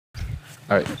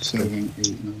All right. 7,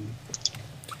 8, 9.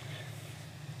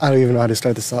 I don't even know how to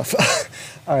start this off.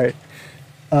 All right.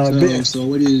 So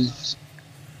what is?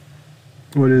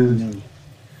 What is? No.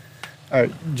 All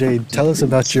right, Jade, tell us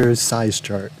about your size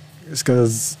chart.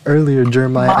 Because earlier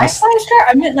Jeremiah My asked. size chart?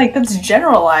 I meant like that's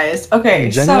generalized. Okay,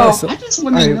 Generalized, so I just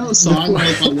want to know, so I know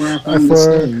where I found for-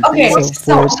 this thing. okay,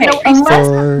 So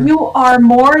unless you are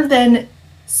more than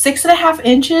 6.5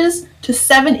 inches to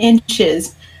 7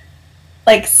 inches,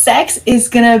 like sex is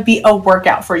gonna be a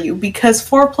workout for you because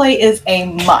foreplay is a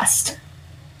must.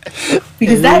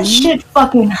 Because that shit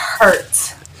fucking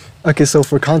hurts. Okay, so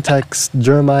for context,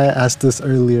 Jeremiah asked us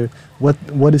earlier,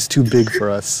 what is too big for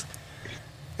us?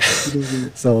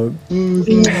 So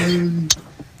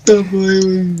Stop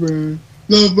playing, bro.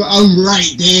 No, but I'm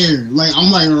right there. Like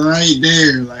I'm like right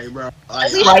there, like bro.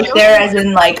 Like, Right there, as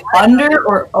in like under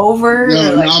or over.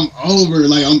 no, or like, I'm over.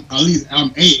 Like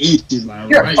I'm 8 inches. Like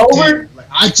You're right over? there. Like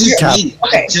I just Cap. made it.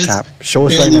 Okay. I just Cap, show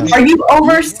us right now. are you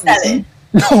over 7?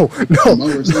 No, I'm no,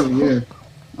 over 7, yeah.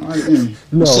 All right, then.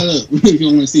 No. Shut up if you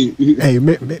don't want to see it. Hey,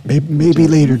 maybe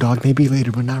later, dog. Maybe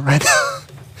later, but not right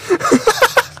now.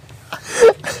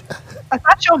 I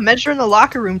thought y'all measure in the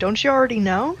locker room. Don't you already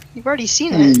know? You've already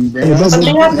seen it. Hey, But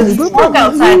they have this walk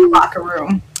outside the locker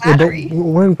room. Yeah, but Battery.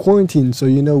 we're in quarantine, so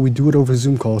we do it over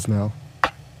Zoom calls now.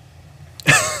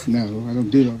 No, I don't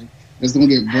do that. That's gonna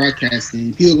get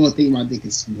broadcasted. People gonna think my dick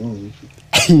is small.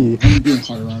 Hey, I'm being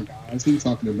hard around guys. What are you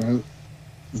talking about?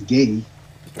 It's gay.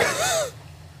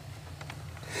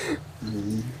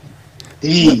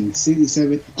 Dang,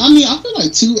 67. I mean, I feel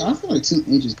like 2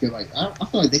 inches could like. I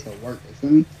feel like they could work. You feel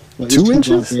me? But 2 there's people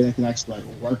inches? out there that can actually like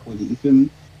work with it. You feel me?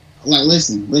 Like,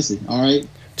 listen. All right.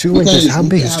 2 Because inches. How you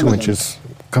big can is have 2 like a- inches?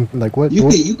 Like what? You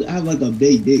what? could have like a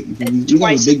big dick. You feel me? It's You have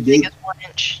a twice big as big dick. as 1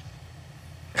 inch.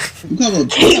 You can have a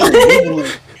big one.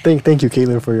 Thank you,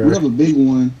 Katelyn, for You your. have a big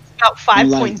one. About And,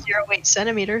 like- 5.08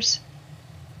 centimeters.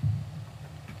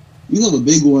 You have a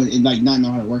big one and like not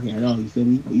know how to work it at all. You feel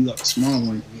me? But you got a small one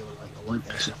and be able to like work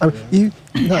that shit. I mean,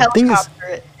 thing Helicopter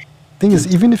it.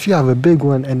 is, even if you have a big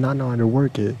one and not know how to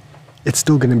work it, it's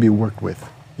still gonna be worked with.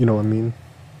 You know what I mean?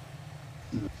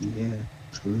 Yeah,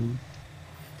 true.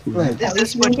 Right. Is At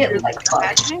this least what you get, you're like,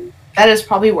 fucked. imagining? That is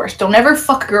probably worse. Don't ever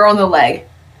fuck a girl in the leg.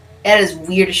 That is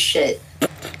weird as shit.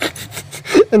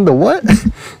 And the what?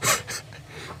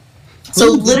 So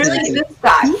Who did literally, that to- this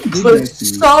guy who did was that to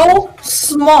you? so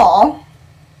small.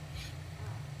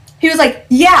 He was like,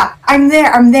 "Yeah, I'm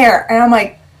there," and I'm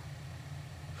like,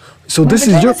 So this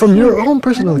the is guy from your here, own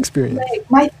personal experience. like,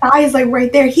 my thigh is like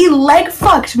right there. He leg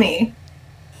fucked me.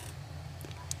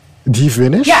 Did you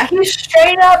finish? Yeah, he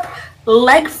straight up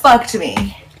leg fucked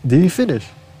me. Did you finish?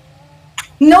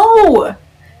 No,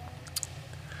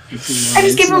 I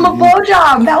just gave him a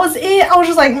blowjob. That was it. I was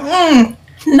just like,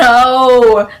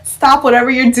 no, stop whatever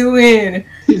you're doing.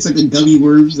 It's like a dummy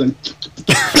worms. Like,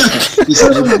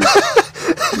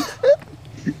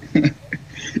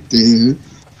 dude,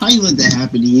 how you let that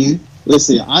happen to you?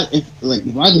 Listen,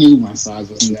 if I knew my size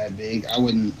wasn't that big, I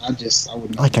wouldn't.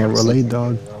 I can't relate,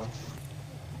 dog.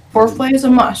 Foreplay is a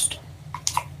must.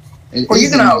 Or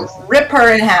you're gonna rip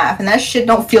her in half, and that shit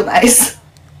don't feel nice.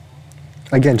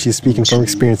 Again, she's speaking from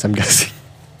experience, I'm guessing.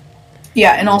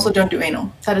 Yeah, and also don't do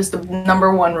anal. That is the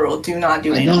number one rule. Do not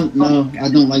do I anal. don't know. I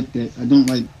don't like that. I don't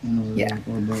like Yeah.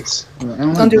 or butts.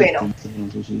 Don't do anal.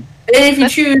 And if you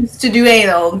choose to do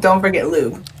anal, don't forget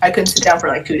lube. I couldn't sit down for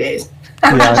like 2 days.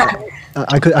 Yeah,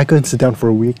 I couldn't sit down for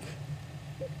a week.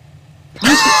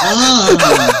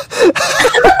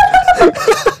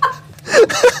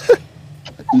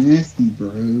 Nasty,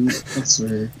 bro. I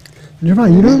swear. You're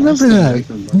right, you don't remember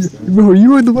that. Bro,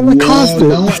 you were the one that caused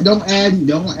it. Don't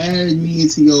add me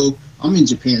into your. I'm in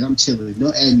Japan. I'm chilling.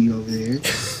 Don't add me over there.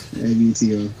 Add me into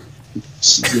your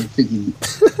freaking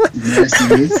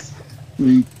nastiness.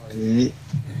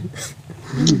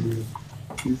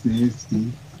 It's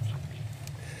nasty.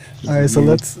 Alright, so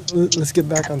let's get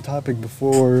back on topic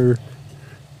before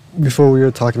we were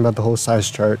talking about the whole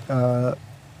size chart.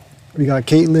 We got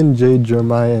Katelyn, Jade,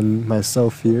 Jeremiah, and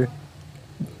myself here.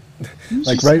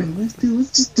 Like right. Let's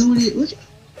just do it. Let's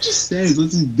just says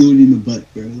let's just do it in the butt,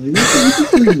 bro. Like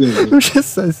let's do that. Who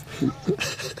just says?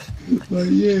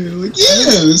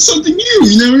 It's something new.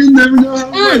 You never know how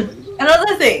it works.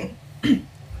 Another thing.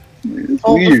 It's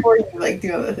Oh, weird. before you like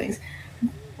do other things.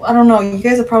 I don't know. You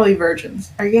guys are probably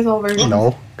virgins. Are you guys all virgins?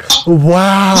 No.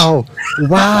 Wow.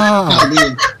 Wow. How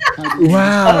dare-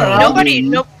 Wow.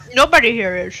 Nobody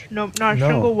here is. No, not a No.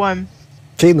 single one.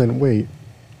 Katelyn, wait.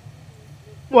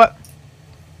 What?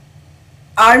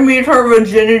 I made her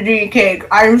virginity cake.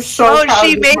 I'm so Oh, proud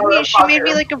she of this made me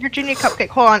motherfucker. like a Virginia cupcake.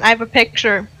 Hold on, I have a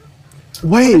picture.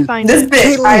 Wait, Find This it.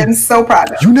 bitch, Katelyn. I am so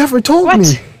proud of. You never told What?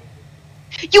 me.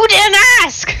 You didn't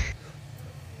ask.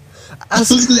 I was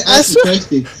gonna ask the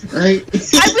question, right?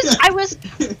 I was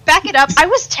back it up. I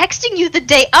was texting you the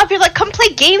day up. You're like, come play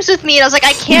games with me, and I was like,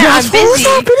 I can't. That's I'm what was busy.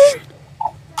 happening?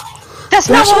 That's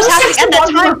not what was happening at that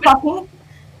While you time. were fucking?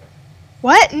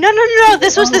 What? No.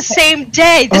 This was the same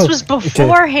day. This Oh, was okay.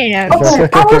 beforehand. Oh, Okay,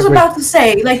 I was wait. about to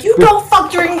say, like, you don't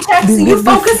fuck during texting. You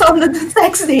focus on the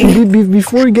texting.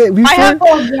 Before we get I have.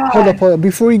 hold up.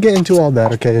 Before we get into all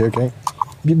that, okay.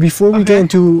 Before we get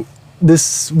into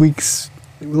this week's,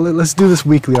 let's do this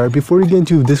weekly. All right. Before we get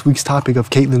into this week's topic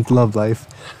of Katelyn's love life,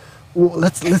 well,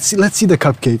 let's see the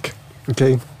cupcake.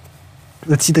 Okay.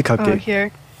 Let's see the Oh, cupcake.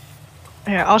 here.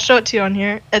 Here, I'll show it to you on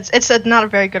here. It's not a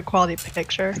very good quality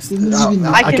picture.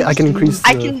 I can increase.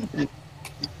 I can.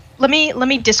 Let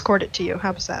me Discord it to you.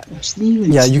 How was that?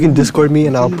 Yeah, you can Discord me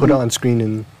and I'll put it on screen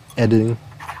in editing.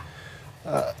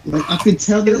 Like, I could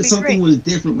tell It would that be something great. was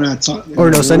different when I talked. Or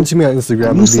no, send it to me on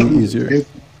Instagram. It'll be easier.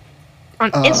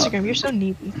 On Instagram, you're so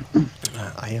needy.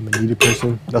 I am a needy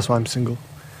person. That's why I'm single.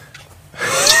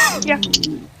 Yeah.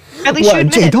 At least you What,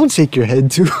 admit Jay? it. Don't shake your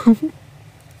head too.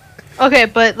 Okay,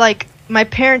 but like my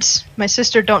parents, my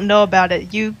sister don't know about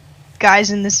it. You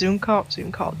guys in this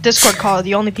Discord call are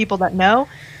the only people that know.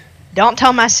 Don't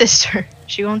tell my sister.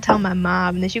 She gonna tell my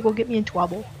mom, and then she gonna get me in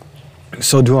trouble.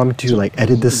 So do you want me to like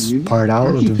edit this part out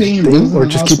of Aren't you the paying thing, bills or in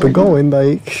the just house keep it right now? going?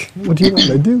 Like, what do you want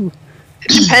to do?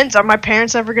 It depends. Are my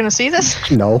parents ever gonna see this?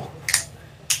 No.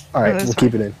 All right, that's we'll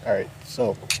keep it in. All right.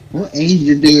 So What age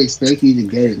did they expect you to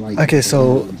get it? Like, okay,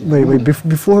 so wait.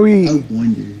 Before we I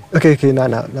wonder. okay.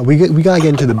 Now we gotta get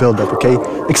into the build up. Okay,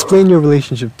 explain your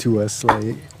relationship to us.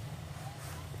 Like,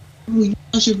 Oh, you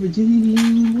lost your virginity.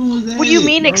 What was that? What do you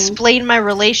mean? bro? Explain my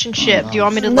relationship? Do you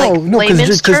want me to no, like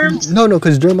layman's terms?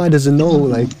 because Jeremiah doesn't know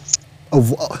like,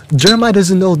 Jeremiah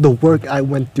doesn't know the work I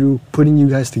went through putting you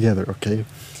guys together. Okay,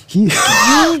 he.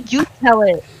 You tell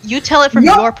it. You tell it from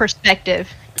Yeah. your perspective.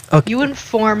 Okay. You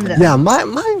inform them. Yeah,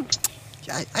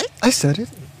 I said it.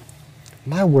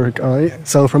 My work, all right.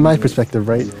 So from my perspective,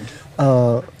 right?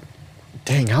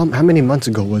 Dang, how many months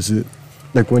ago was it?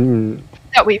 Like when?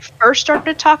 That we first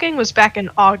started talking was back in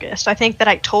August. I think that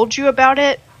I told you about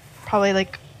it probably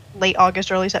like late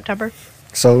August, early September.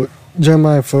 So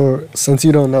Jeremiah, since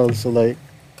you don't know, so like,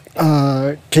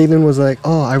 Katelyn was like,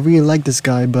 oh, I really like this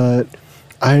guy, but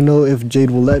I don't know if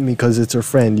Jade will let me because it's her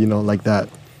friend, like that.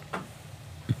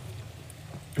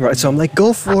 Right. So I'm like,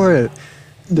 go for it.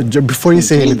 Before you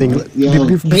say anything,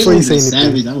 before you say anything.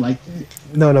 Savage. I like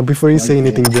that. No, before you say Like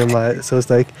anything, that. Jeremiah. So it's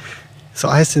like, so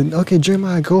I said, okay,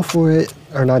 Jeremiah, go for it.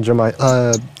 Or not Jeremiah,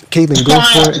 Katelyn, go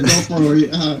for it. Go for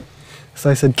it. So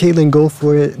I said, Katelyn, go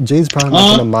for it. Jay's probably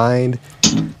not gonna mind.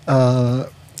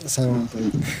 So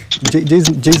Jay's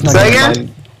not Say gonna again?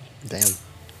 mind. Damn.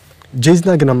 Jay's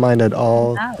not gonna mind at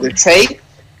all. The tape?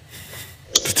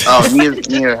 Oh,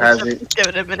 neither has it. Give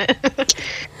it a minute.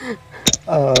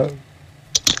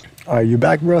 Are you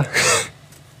back, bro?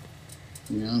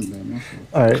 Yeah, I'm bad. My fault.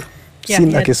 All right. Yeah, See,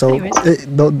 yeah, okay, so anyways.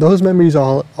 those memories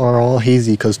are all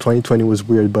hazy because 2020 was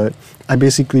weird. But I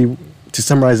basically, to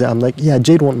summarize it, I'm like, yeah,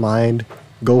 Jade won't mind.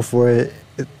 Go for it.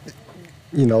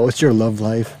 It's your love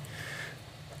life.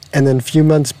 And then a few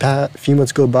months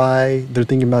go by. They're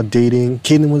thinking about dating.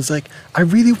 Katelyn was like, I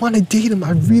really want to date him.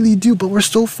 I really do. But we're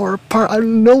so far apart. I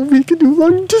don't know if we can do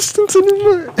long distance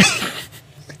anymore.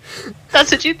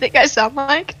 That's what you think I sound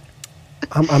like?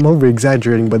 I'm over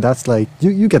exaggerating, but that's like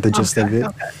you get the gist of Okay, it.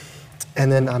 okay.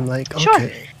 And then I'm like, Sure.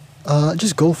 okay,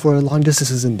 just go for it. Long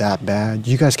distance isn't that bad.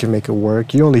 You guys can make it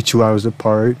work. You're only 2 hours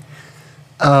apart.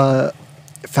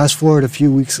 Fast forward a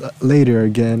few weeks later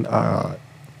again,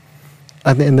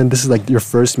 and then this is like your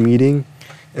first meeting.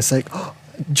 It's like, oh,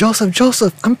 Joseph,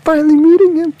 I'm finally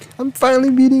meeting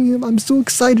him. I'm so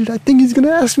excited. I think he's gonna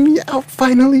ask me out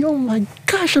finally. Oh my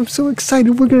gosh, I'm so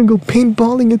excited. We're gonna go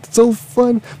paintballing. It's so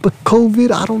fun. But COVID,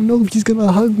 I don't know if he's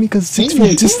gonna hug me because 6 feet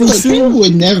Katelyn distancing.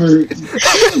 would never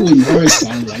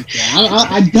sound like that.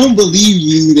 I don't believe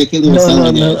you that Katelyn would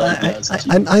sound like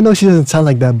that. I know she doesn't sound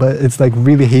like that, but it's like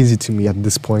really hazy to me at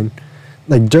this point.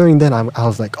 Like during then, I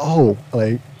was like, oh,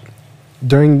 like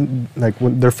during like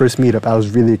when their first meetup, I was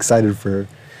really excited for her.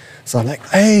 So I'm like,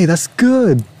 hey, that's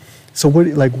good. So what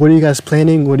are you guys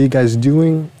planning? What are you guys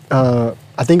doing? I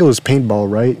think it was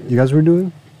paintball, right? You guys were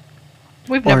doing?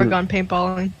 We've never Or- gone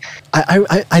paintballing.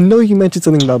 I know you mentioned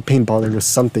something about paintballing or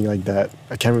something like that.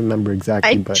 I can't remember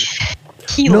exactly, but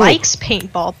He No. likes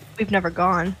paintball. We've never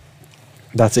gone.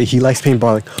 that's it. He likes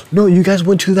paintballing. No, you guys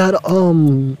went to that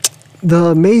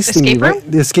the maze thingy, Escape room?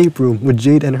 right? The escape room with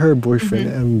Jade and her boyfriend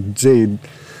and Jade.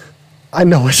 I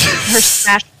know it. Her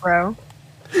Smash Bro.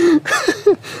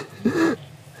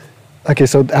 Okay,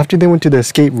 so after they went to the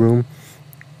escape room,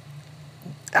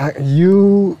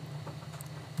 you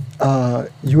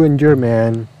and your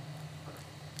man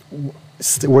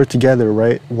were together,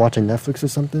 right? Watching Netflix or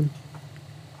something.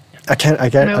 I can't.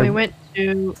 No, we went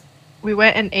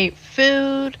and ate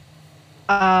food,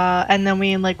 and then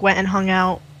we like went and hung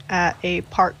out at a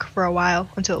park for a while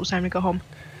until it was time to go home.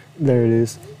 There it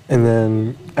is. And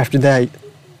then after that,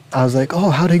 I was like,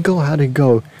 "Oh, how'd it go? How'd it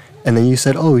go?" And then you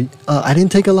said, "Oh, I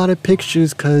didn't take a lot of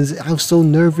pictures because I was so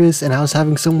nervous and I was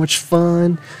having so much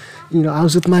fun. You know, I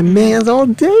was with my mans all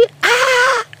day."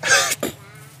 Ah!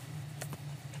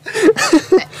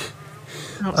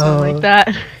 Don't sound like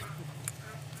that.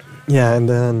 Yeah, and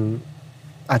then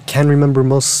I can't remember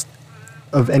most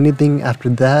of anything after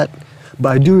that, but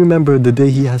I do remember the day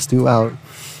he asked you out.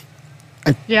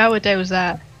 Yeah, what day was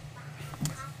that?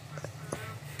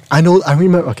 I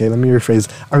remember. Okay, let me rephrase.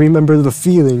 I remember the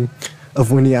feeling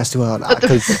of when he asked you out.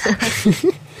 Because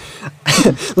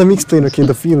let me explain. Okay,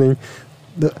 the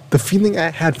feeling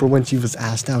I had for when she was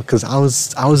asked out. Because I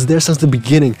was there since the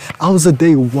beginning. I was a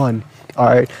day one. All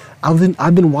right. I've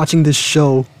been watching this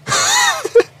show.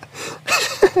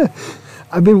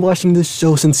 I've been watching this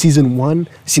show since season 1.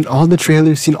 Seen all the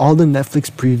trailers. Seen all the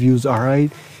Netflix previews. All right.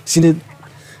 Seen it.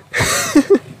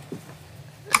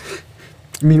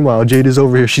 Meanwhile, Jade is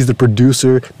over here. She's the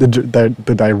producer, the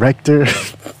director.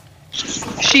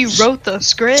 She wrote the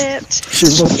script.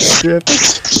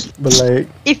 But like,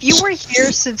 if you were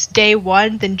here since day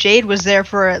 1, then Jade was there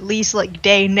for at least like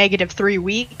day -3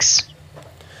 weeks.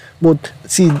 Well,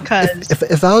 see,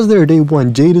 if I was there day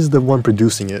 1, Jade is the one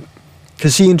producing it,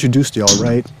 cause she introduced y'all,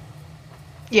 right?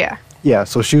 Yeah. Yeah,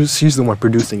 so she's the one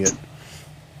producing it.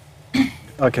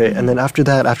 Okay, and then after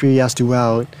that, after he asked you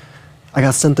out, I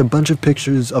got sent a bunch of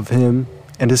pictures of him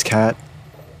and his cat.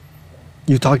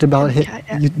 You talked about him.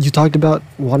 You talked about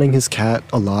wanting his cat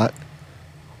a lot.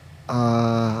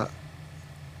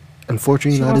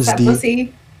 Unfortunately, not as deep.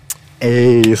 Pussy.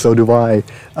 Hey, so do I.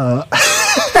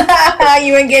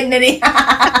 You ain't getting any.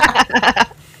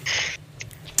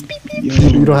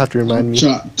 You don't have to remind me.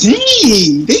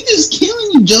 Dang, they just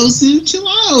killing you, Joseph. Chill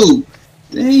out.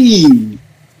 Dang.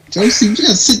 Joseph, you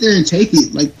gotta sit there and take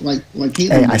it like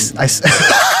Katelyn. Hey, I was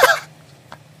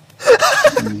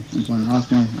playing.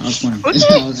 I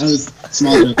was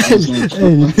smaller.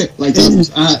 Like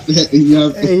Joseph.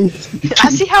 Hey. I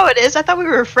see how it is. I thought we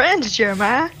were friends,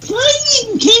 Jeremiah.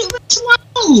 Playing, Katelyn, chill out.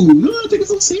 You don't take it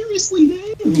so seriously,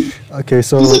 damn. Okay,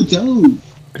 so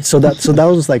that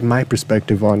was like my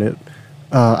perspective on it.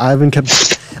 I haven't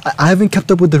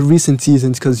kept up with the recent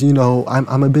seasons because you know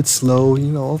I'm a bit slow.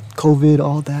 You know, COVID,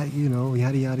 all that. You know,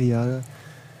 yada yada yada.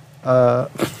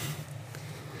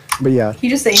 But yeah. You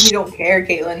just saying you don't care,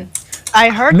 Katelyn. I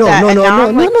heard No. that.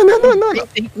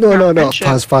 No.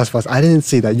 Pause. I didn't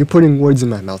say that. You're putting words in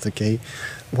my mouth. Okay.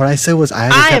 What I said was I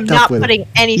haven't kept up with. I am not putting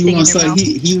anything in your mouth.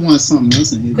 He wants something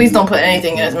else in his Please don't put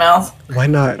anything in his mouth. Why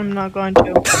not? I'm not going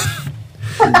to.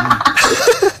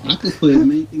 I could put as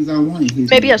many things I want in his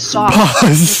Maybe mouth. a sock.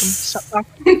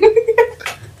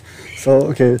 So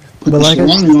okay, Put but the like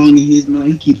wrong in his mouth.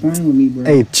 He keep playing with me, bro.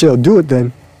 hey, chill. Do it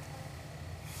then.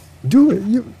 Do it.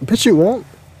 You bet you won't.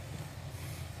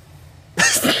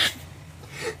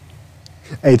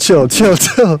 Hey, chill.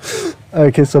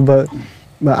 Okay, so but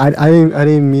I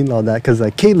didn't mean all that because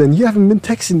like Katelyn, you haven't been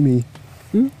texting me.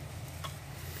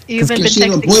 You've been She got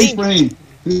a texting me. boyfriend.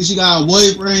 She got a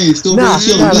boyfriend. Still Nah.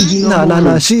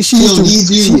 She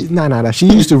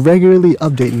used to regularly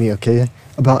update me, okay,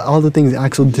 about all the things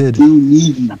Axel did. She don't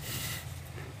need you.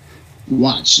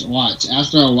 Watch.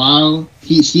 After a while,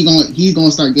 he's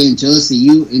gonna start getting jealous of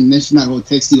you, and then she's not gonna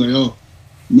text you like, "Oh,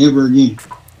 never again."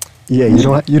 Yeah,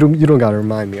 you don't gotta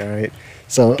remind me, all right?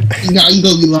 So You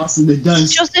gonna be lost in the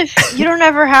dust. Joseph, you don't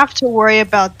ever have to worry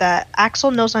about that.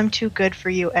 Axel knows I'm too good for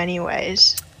you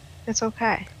anyways. It's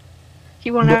okay. He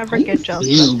won't ever get jealous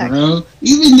Damn, about bro.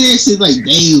 Even there since like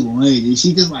day 1, and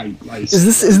she just like. is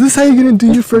this how you're gonna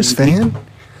do your first fan?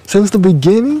 Since the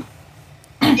beginning?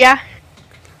 Yeah.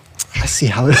 I see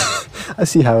how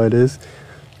it is.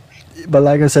 But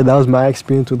like I said, that was my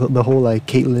experience with the whole like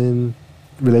Katelyn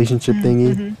relationship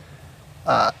thingy.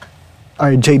 All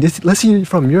right, Jay, let's hear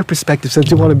from your perspective since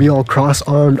you want to be all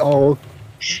cross-armed, all.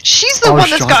 She's the All one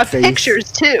that's got shock-faced.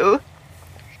 pictures too.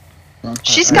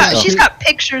 She's got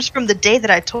pictures from the day that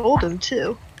I told him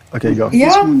too. Okay, go.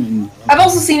 Yeah. I've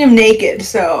also seen him naked,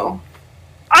 so.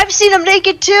 I've seen him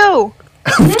naked too.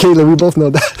 Katelyn, we both know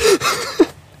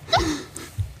that.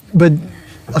 But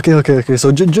okay.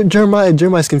 So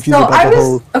Jeremiah's confused So about the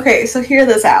whole. okay, so hear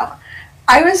this out.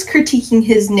 I was critiquing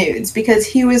his nudes because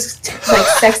he was like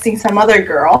sexting some other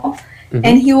girl,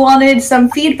 and he wanted some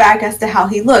feedback as to how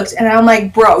he looked. And I'm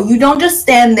like, bro, you don't just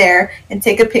stand there and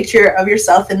take a picture of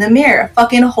yourself in the mirror.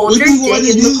 Fucking hold your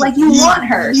dick and look like you want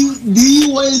her. Do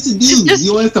you want us to do? Do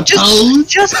you want us to pose?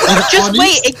 Just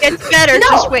wait. It gets better. No,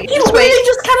 just wait. he Just literally wait.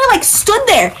 just kind of like stood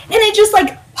there, and it just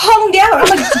like hung down. I'm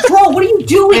like, bro, what are you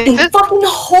doing? Fucking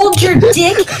hold your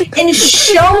dick and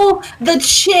show the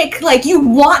chick like you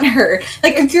want her.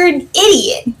 Like, if you're an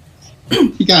idiot.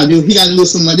 He gotta do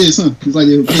something like this, huh? He's like,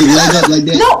 leg up like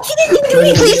that. No, he didn't even do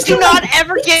anything. Please do not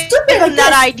ever give him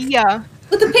that idea.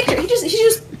 With the picture, he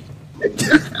just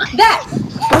that.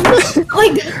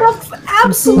 Like, the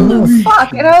absolute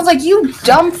fuck. And I was like, you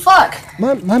dumb fuck.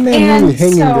 My man really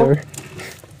hanging there.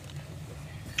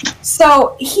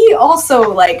 So he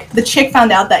also, like, the chick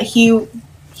found out that he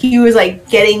was like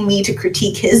getting me to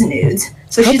critique his nudes.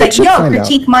 So she's like, yo,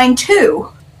 critique mine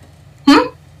too.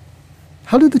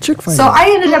 How did the chick find out? So I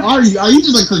ended up. Are you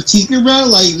just like critiquing, bro?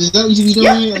 Like, is that what you be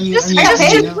doing?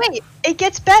 Just wait. It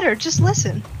gets better. Just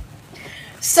listen.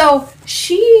 So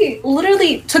she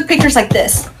literally took pictures like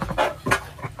this.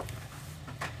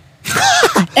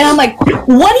 And I'm like, what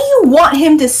do you want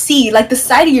him to see? Like the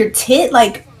side of your tit?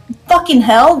 Like, fucking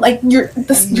hell? Like your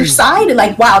side?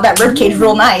 Like, wow, that ribcage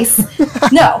real nice.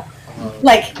 No.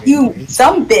 Like, you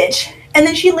dumb bitch. And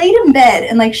then she laid in bed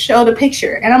and like showed a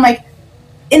picture. And I'm like,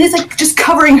 and it's like just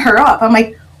covering her up. I'm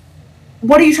like,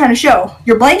 what are you trying to show?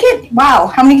 Your blanket? Wow,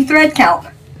 how many thread count?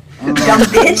 Dumb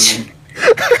bitch.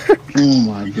 Oh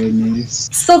my goodness.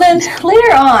 So then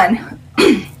later on,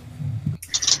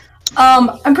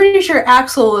 I'm pretty sure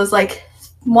Axel was like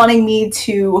wanting me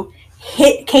to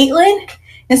hit Katelyn.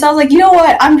 And so I was like, you know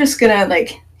what? I'm just gonna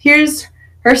like, here's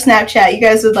her Snapchat. You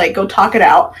guys would like go talk it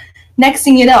out. Next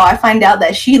thing you know, I find out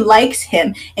that she likes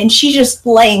him, and she's just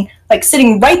laying, like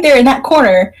sitting right there in that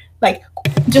corner, like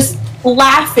just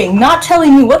laughing, not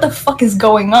telling me what the fuck is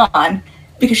going on.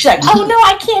 Because she's like, oh no,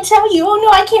 I can't tell you. Oh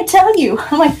no, I can't tell you.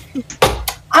 I'm like,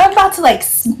 I'm about to like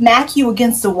smack you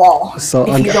against the wall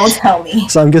if you don't tell me.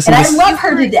 So I'm guessing. And I love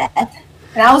her to death.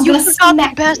 And I was You gonna forgot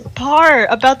smack the best part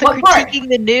about the What part? critiquing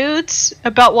the nudes,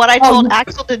 about what I told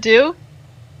Axel to do.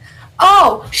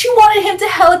 Oh, she wanted him to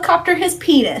helicopter his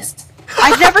penis.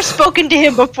 I've never spoken to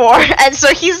him before, and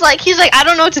so he's like, I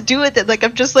don't know what to do with it. Like,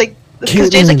 I'm just like, because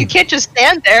Jay's like, you can't just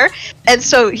stand there, and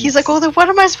so he's like, well, then what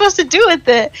am I supposed to do with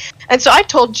it? And so I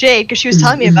told Jay because she was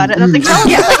telling me about it, and I was like, no,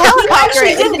 Yeah, like helicopter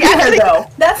he it. actually did it though.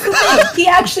 That's the thing. He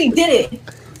actually did it.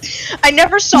 I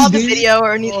never saw the video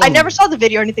or anything. I never saw the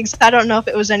video or anything, so I don't know if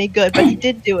it was any good, but he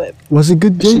did do it. Was it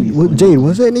good, Jade? Jade,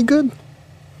 was it any good?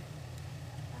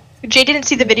 Jay didn't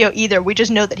see the video either. We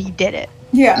just know that he did it.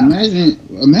 Yeah. Imagine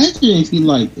if he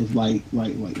right,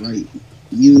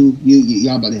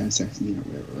 y'all about to have sex or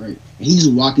whatever, right? And he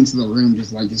just walk into the room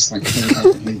just like his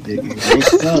dick.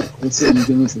 What's up? What's up? You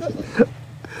doing something?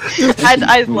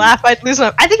 I'd laugh. I'd lose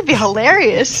my. I think it'd be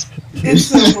hilarious. It's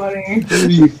so funny. It'd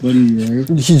be funny,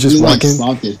 bro. He just walking,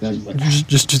 like,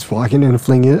 just walking and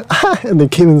flinging it, and then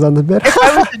Katelyn's on the bed.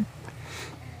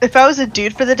 If I was a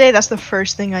dude for the day, that's the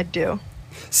first thing I'd do.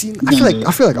 See,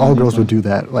 I feel like all girls would do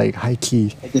that, like high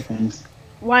key. It depends.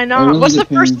 Why not? Really What's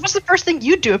depends. the first thing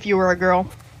you'd do if you were a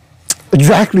girl?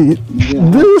 Exactly. Yeah.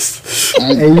 This.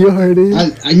 Hey, you heard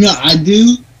it. I know. I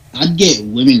do. I'd get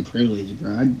women privilege,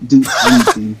 bro. I'd do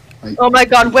anything. Like, Oh my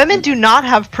god, women do not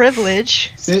have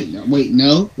privilege. Wait,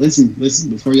 no. Listen.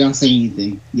 Before y'all say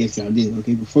anything, yes, y'all do.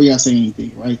 Okay, before y'all say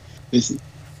anything, right? Listen.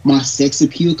 My sex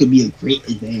appeal could be a great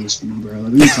advantage for me, bro.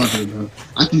 Let me talk to you, bro.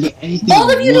 I can get anything.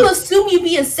 All of you to assume you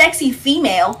be a sexy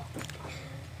female.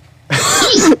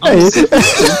 Hey,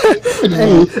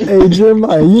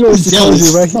 Jeremiah, you know what she called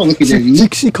you, right? Don't look at me.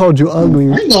 She called you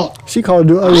ugly. She called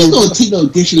you I ugly. ain't gonna take no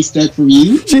disrespect from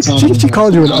you. She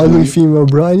called you an ugly female,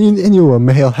 bro. And you a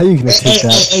male. How you gonna take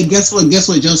that? Hey, guess what,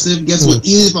 Joseph? Guess what?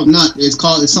 Even if I'm not, it's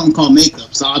something called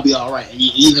makeup, so I'll be all right.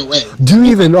 Either way. Do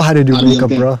you even know how to do I'll be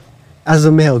makeup, okay. bro? As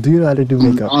a male, do you know how to do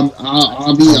makeup?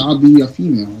 I'll be a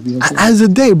female. I'll be okay. As a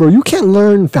day, bro, you can't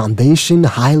learn foundation,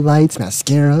 highlights,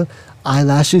 mascara,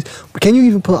 eyelashes. Can you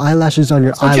even put eyelashes on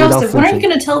your eye without Joseph, when are you flinching?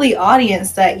 going to tell the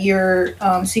audience that you're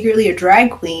secretly a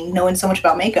drag queen knowing so much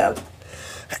about makeup?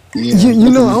 Yeah, You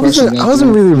know, I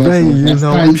wasn't really ready. You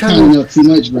know, I'm trying to. Too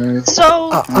much, bro. So,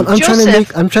 I'm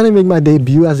trying to make my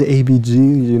debut as an ABG.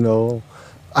 You know,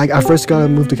 I first got to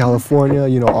move to California.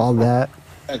 You know, all that.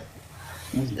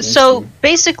 So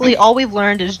basically, all we've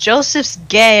learned is Joseph's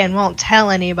gay and won't tell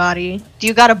anybody. Do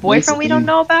you got a boyfriend we don't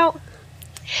know about?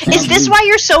 Is this why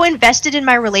you're so invested in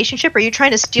my relationship? Are you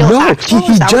trying to steal No, actual?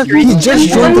 he Is that what you're just doing?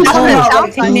 joined the Talking call. about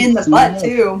like taking in the butt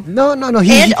too. No.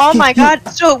 And oh my god,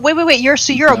 so wait,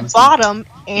 you're a bottom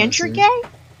and you're gay?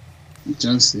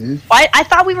 Joseph. Why? I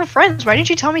thought we were friends. Why didn't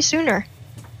you tell me sooner?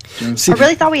 See, I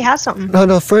really thought we had something.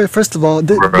 No. First of all,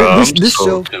 this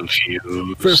show.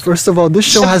 Confused. First of all, this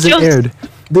show hasn't aired.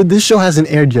 This show hasn't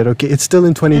aired yet. Okay, it's still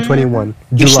in 2021,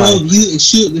 The show July.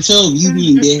 of you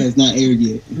being gay has not aired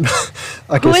yet.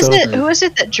 Okay, Who is so it? Who is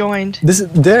it that joined? this is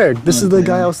Derek. This is the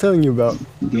guy I was telling you about.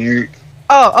 Derek.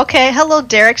 Oh, okay. Hello,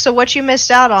 Derek. So what you missed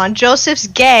out on? Joseph's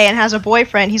gay and has a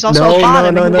boyfriend. He's also a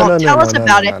bottom, and he won't tell us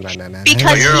about it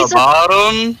because You're a he's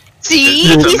bottom. see,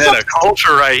 You- It's a he's meta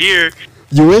culture right here.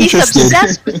 You he's interested?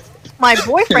 obsessed with my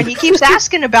boyfriend. He keeps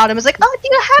asking about him. He's like, "Oh, do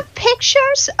you have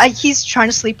pictures?" He's trying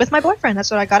to sleep with my boyfriend. That's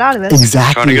what I got out of this. Trying to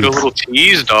Exactly. get a little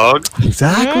tease, dog.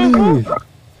 Exactly.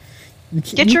 You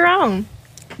can't- Get your own.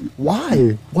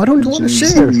 Why? Why don't you want to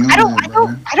share? I don't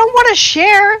want to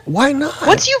share. Why not?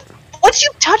 Once you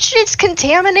touch it, it's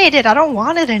contaminated. I don't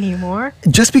want it anymore.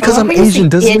 Just because Why I'm don't you Asian say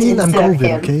doesn't it mean I'm instead of COVID,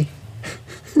 him? okay?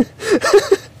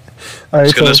 Alright,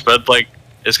 It's gonna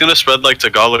so spread like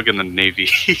Tagalog in the Navy.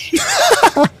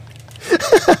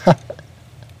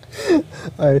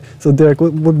 alright, so Derek,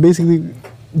 what basically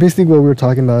what we were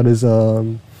talking about is how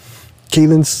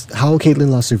Katelyn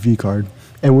lost her V card,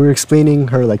 and we were explaining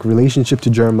her like relationship to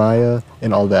Jeremiah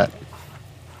and all that.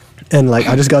 And like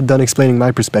I just got done explaining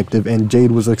my perspective, and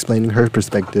Jade was explaining her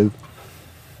perspective.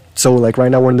 So like right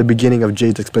now we're in the beginning of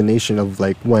Jade's explanation of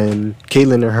like when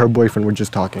Katelyn and her boyfriend were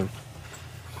just talking.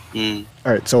 Mm.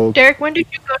 Alright, so Derek, when did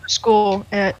you go to school?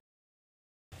 I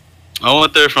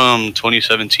went there from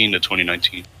 2017 to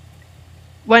 2019.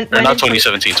 When Or not did you-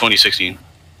 2017, 2016.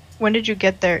 When did you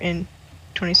get there in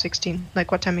 2016? Like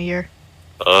what time of year?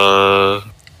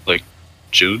 Like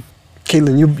June.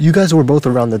 Katelyn, you guys were both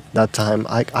around that time.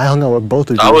 I hung out with both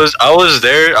of you. I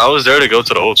was there to go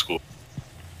to the old school.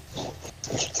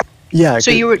 Yeah. So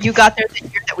you got there the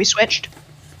year that we switched?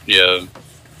 Yeah.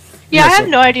 Yeah, Yeah, I have so-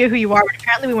 no idea who you are, but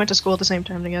apparently we went to school at the same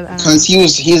time together. I don't know. Because he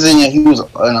was Yeah,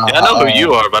 I know who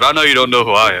you are, but I know you don't know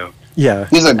who I am. Yeah.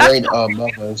 He's a grade above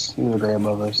us. He was a grade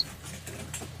above us.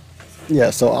 Yeah.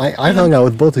 So I hung out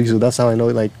with both of you, so that's how I know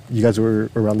like you guys were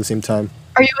around the same time.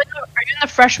 Are you in the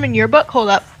freshman yearbook? Hold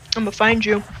up, I'm gonna find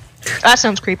you. That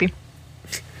sounds creepy.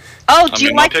 Oh, I do you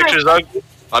mean, my like picture's ugly.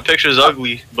 My picture's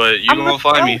ugly, but you I'm gonna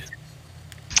find me.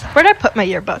 Where'd I put my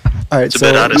yearbook? All right. It's a So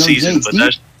bit out of Yo, season, Jake, but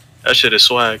see? that shit is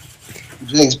swag.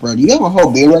 Jakes, bro, do you have a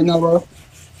whole beard right now, bro?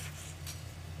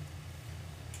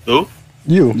 Who?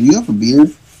 you Do you have a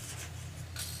beard?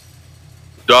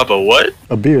 Do I have a what?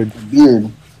 a beard. A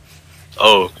beard.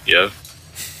 Oh, yeah.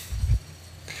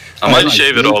 I I might like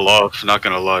shave it beard. all off, not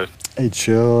gonna lie. Hey,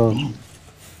 chill.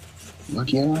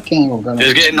 Look, yeah, I can't go.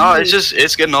 It's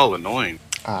getting all annoying.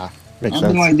 Makes I've been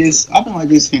sense. like this. I've been like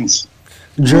this since.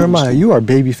 Jeremiah, you are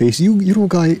babyface.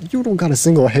 You don't got a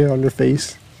single hair on your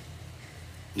face.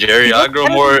 Jerry, I grow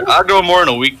more in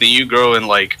a week than you grow in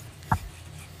like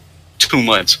 2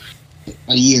 months.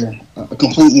 A year, a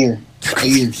complete year, a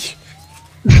year.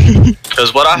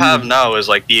 Because what I have now is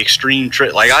like the extreme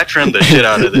trim. Like I trimmed the shit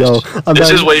out of this. Yo, This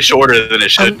is way shorter than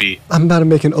it should be. I'm about to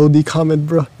make an OD comment,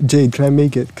 bro. Jade, can I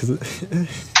make it? Cause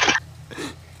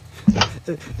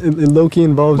it low-key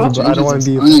involves you, but I don't want to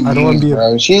be. I don't want to be.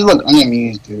 Bro, she look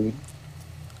unamused, dude.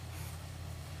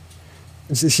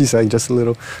 She's like just a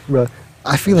little, bro.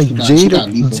 I feel like She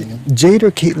got beef with me. Jade or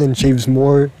Katelyn shaves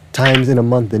more times in a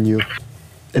month than you,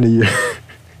 in a year.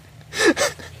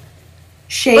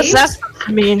 Shade? What's that supposed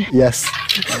to mean? Yes.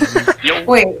 Yo,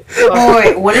 Wait,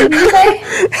 what did you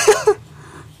say?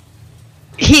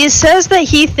 He says that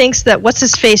he thinks that what's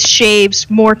his face shaves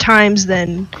more times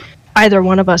than either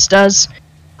one of us does.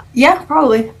 Yeah,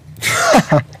 probably.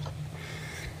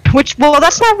 Which, well,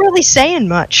 that's not really saying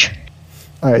much.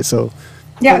 All right, so.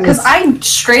 Yeah, because I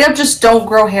straight up just don't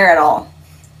grow hair at all.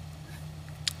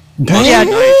 Yeah,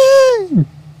 Dang!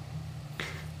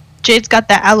 Jade's got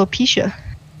that alopecia.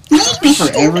 It's been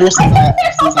forever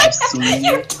since I've seen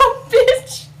You you. dumb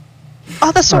bitch.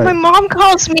 Oh, that's what Alright. my mom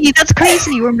calls me. That's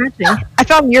crazy. We're matching. I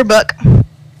found a yearbook.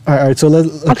 All right, so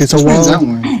okay. So Which one's that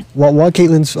while one?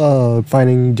 Caitlin's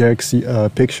finding Derek's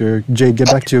picture, Jade, get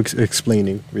back to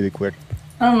explaining really quick.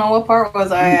 I don't know what part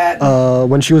was I at.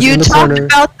 When she was You in the talked corner.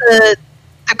 about the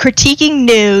critiquing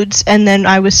nudes, and then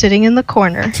I was sitting in the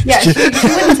corner. Yeah, she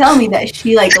wouldn't tell me that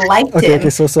she like liked Okay, him, okay,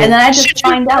 so and then I just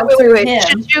find out through him.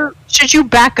 Should you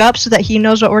back up so that he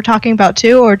knows what we're talking about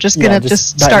too, or just Yeah, gonna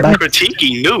just just start? back-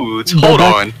 critiquing nudes. Hold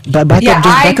on. Back Yeah, up,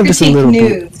 I back up just a critique little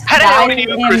bit. nudes. How the hell do guys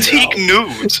you and critique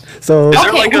girls. nudes? So Is there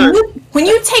Okay, like when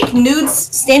you take nudes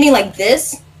standing like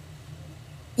this,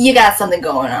 you got something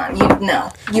going on.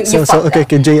 You so fucked okay, up.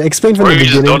 okay, Jay, explain from or the you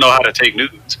just beginning. don't know how to take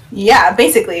nudes? Yeah,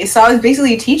 basically. So I was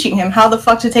basically teaching him how the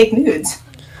fuck to take nudes.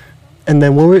 And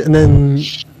then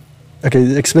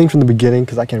okay, explain from the beginning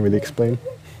because I can't really explain.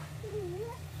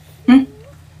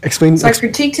 Explain. So I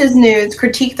critiqued his nudes,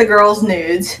 critiqued the girl's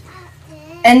nudes,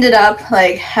 ended up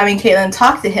like having Katelyn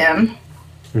talk to him,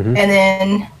 Mhm. and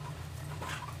then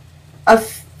a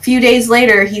few days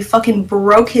later he fucking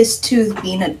broke his tooth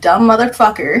being a dumb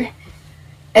motherfucker.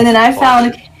 And then I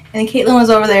found, and Katelyn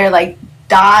was over there like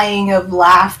dying of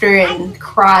laughter and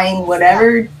crying,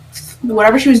 whatever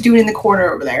she was doing in the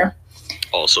corner over there.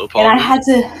 Also, And I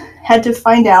Palmer. had to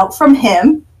find out from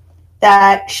him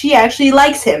that she actually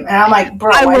likes him. And I'm like,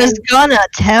 bro, I why was didn't gonna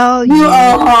tell you? you.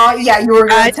 Yeah, you were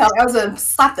gonna I tell me. I was gonna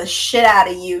slap the shit out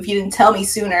of you if you didn't tell me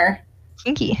sooner.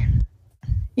 Kinky.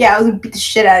 Yeah, I was gonna beat the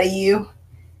shit out of you.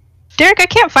 Derek, I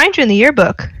can't find you in the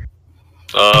yearbook.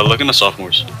 Look in the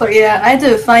sophomores. But yeah, I had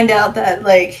to find out that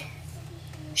like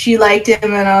she liked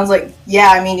him, and I was like, yeah,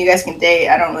 I mean, you guys can date.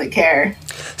 I don't really care.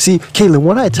 See, Katelyn,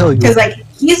 what I tell you. Because like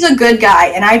he's a good guy,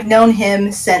 and I've known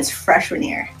him since freshman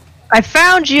year. I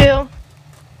found you.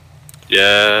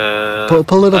 Yeah.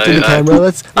 Pull it up to the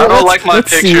camera. I don't like my let's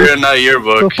picture see. in that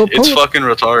yearbook. Pull It's it. fucking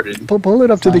retarded. Pull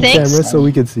it up to the Thanks. camera so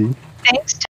we can see.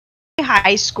 Thanks to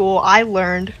high school, I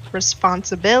learned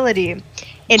responsibility.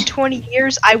 In 20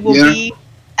 years, I will Yeah. be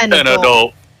an An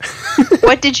adult. adult.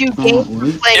 What did you gain from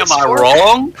what? playing Am I sports?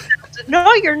 wrong?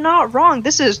 No, you're not wrong.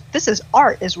 This is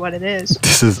art, is what it is.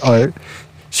 This is art.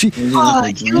 She. Is it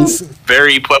like a you- drink?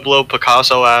 Very Pueblo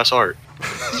Picasso ass art.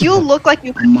 You look like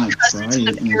you I might try cousins it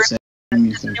of in a your. second. Give me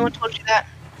a Has anyone second. told you that?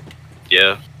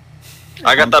 Yeah.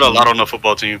 I got that a lot on the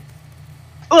football team.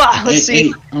 Ugh, let's see.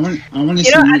 Hey, I want to You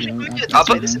see know, you, actually, though, we do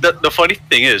after this. that. The funny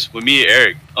thing is, with me and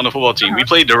Eric on the football team, we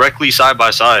played directly side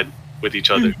by side with each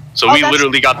other. So Oh, we that's-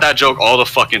 literally got that joke all the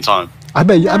fucking time. I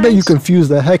bet you Nice. confused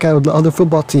the heck out of the other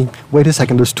football team. Wait a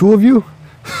second, there's two of you?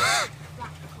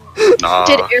 Nah.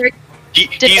 Did Eric? He,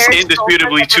 did he's Eric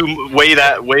indisputably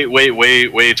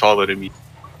way taller than me.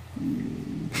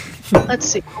 Let's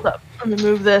see. Hold up. Let me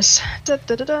move this. Da,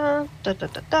 da, da, da, da, da,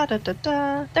 da, da, da,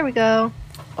 da. There we go.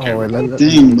 Oh, wait,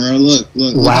 Dang, bro, look.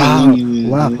 Look Wow, how young you is,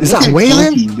 wow. dude. Is Look that how Waylon?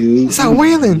 funky, dude. Is that Look at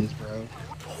Waylon? this, bro.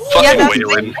 Fucking that's-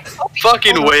 Waylon.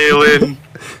 Fucking Waylon.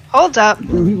 Hold up.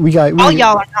 we got. All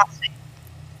y'all are not.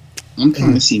 I'm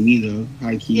trying to see me though,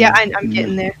 high key. Yeah, I'm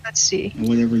getting there. Let's see. And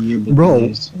whatever yearbook Bro, it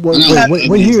is. what, I know,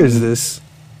 what year is this?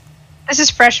 This is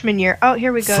freshman year. Oh,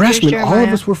 here we go. Freshman. Here's All of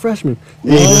Jeremiah. us were freshmen. Hey,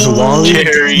 there's Wally.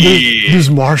 Jerry. There's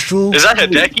Marshall. Is that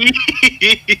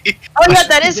Hideki? Oh yeah,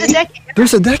 that is Hideki.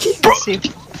 There's Hideki? Let's see.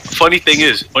 funny thing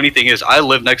is, I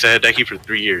lived next to Hideki for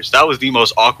 3 years. That was the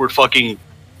most awkward fucking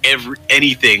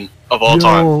anything of all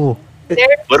time. Yo.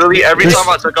 Literally every This- time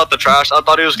I took out the trash, I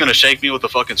thought he was gonna shank me with a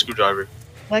fucking screwdriver.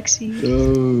 Lexi.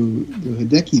 The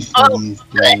Hideki's Oh, funny.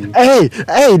 Bro.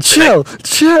 Hey,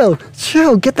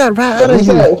 chill. Get that rat out of Who's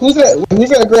here. that? Who's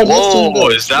that girl next to you? Whoa, though?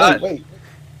 is that- Wait.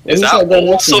 Is Who's that girl old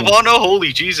next to you? Savannah?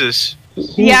 Holy Jesus! Who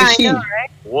Yeah, is I she? know, right?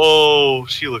 Whoa,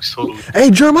 she looks totally. Hey,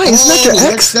 Jeremiah, isn't that your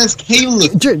Oh, ex? That's Kayla.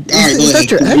 Is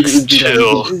that your ex?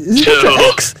 Chill. Isn't that your Chill.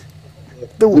 ex?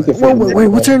 Wait,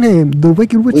 what's her name? The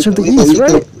Wicked Witch of the East,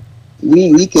 right?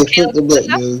 We can flip the book,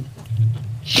 dude.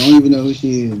 Don't even know who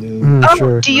she is, dude. Oh,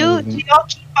 Sure. do y'all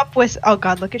keep up with? Oh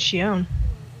God, look at Shion.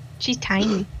 She's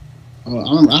tiny.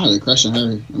 Oh, I had a crush on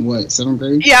her in what, 7th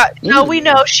grade? Yeah, no, we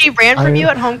know she ran from I- you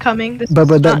at homecoming. This But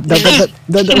is not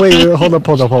that wait, hold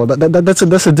up.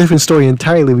 That's a different story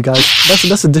entirely.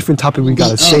 That's a different topic we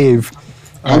gotta save.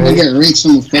 I'm gonna get Rachel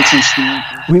and flex on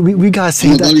screen. We gotta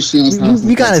save I'm gonna go to Shion's that. house We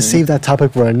and gotta flex on save that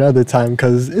topic for another time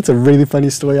because it's a really funny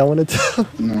story I want to tell.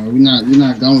 No, we're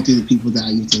not going through the people that I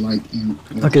used to like.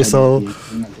 Okay, so- we're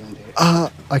not doing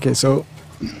that. Okay, so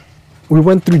we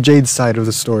went through Jade's side of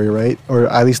the story, right? Or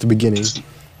at least the beginning.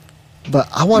 But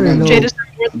I want to know. Jade, is there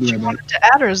more that Yeah, you man. wanted to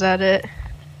add, or is that it?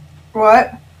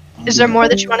 What? Is there more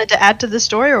that you wanted to add to the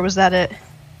story, or was that it?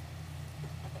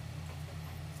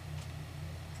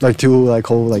 Like two, like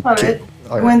whole, like. Love it. I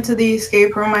Alright. went to the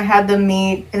escape room. I had them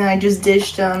meet, and then I just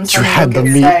dished them. So You I had could them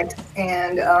get meet? sex,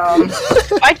 and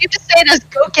Why'd you just say it as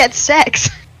go get sex?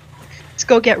 Let's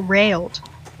go get railed.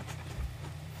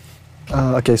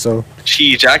 Okay, so.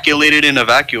 She ejaculated and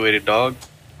evacuated, dog.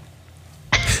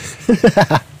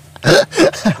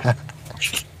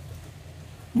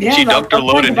 yeah. She dumped her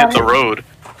load and hit the road.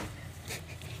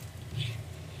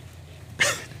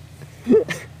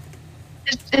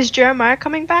 Is Jeremiah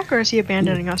coming back, or is he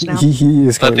abandoning us now? He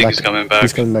is coming back. he's coming back.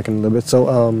 He's coming back in a little bit.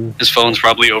 So His phone's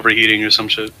probably overheating or some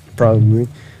shit. probably.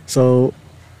 So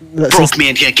Broke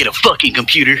man can't get a fucking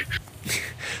computer.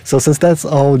 So since that's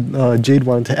all Jade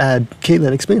wanted to add,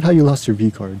 Katelyn, explain how you lost your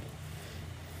V card.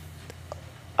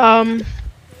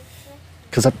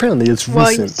 Because apparently it's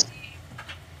recent.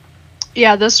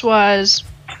 Yeah, this was.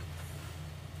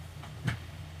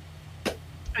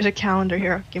 There's a calendar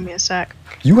here. Give me a sec.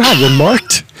 You have it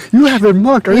marked. You have it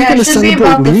marked. Are you Yeah, gonna it should be celebrate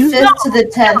about the me? 5th to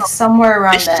the 10th, somewhere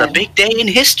around This is a then. big day in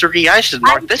history. I should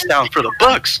mark this down for the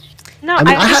books. No, I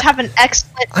mean, I just have an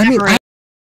excellent memory.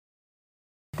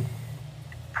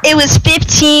 It was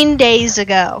 15 days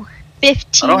ago.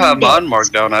 15 I don't have days. mine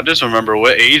marked down. I just remember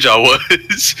what age I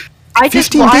was. I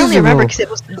just 15 I days only remember ago. because it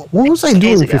was What was I 15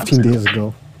 days doing ago. 15 days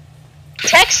ago?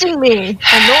 Texting me,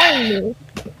 annoying me.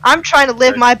 I'm trying to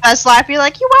live my best life. You're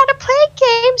like, you want to play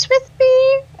games with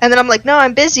me? And then I'm like, no,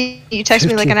 I'm busy. You text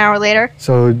me like an hour later.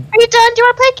 So Are you done? Do you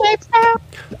want to play games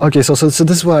now? okay, so this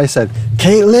is what I said.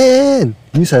 Katelyn,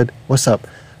 you said, "What's up?"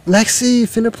 Lexi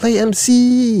finna play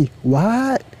MC.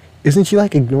 What? Isn't she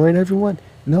like ignoring everyone?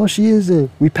 No, she isn't.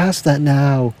 We passed that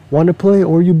now. Want to play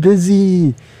or are you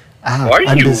busy? Ah, Why are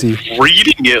I'm you busy.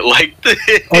 reading it like this?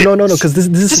 Oh no, because this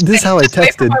is how I Just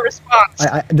wait for texted. my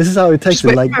response. This is how I Just texted.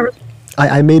 wait Like for my response.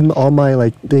 I made all my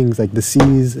like things like the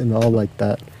C's and all like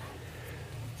that.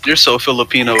 You're so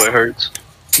Filipino, it hurts.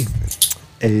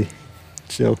 Hey,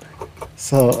 chill.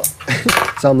 So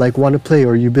so I'm like, want to play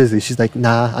or are you busy? She's like,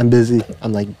 nah, I'm busy.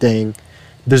 I'm like, dang.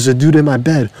 There's a dude in my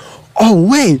bed. Oh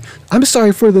wait, I'm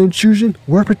sorry for the intrusion.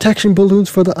 Wear protection balloons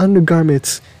for the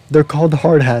undergarments. They're called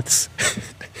hard hats.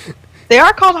 They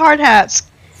are called hard hats.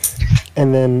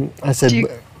 And then I said, Do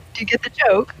you get the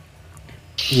joke?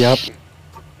 yep.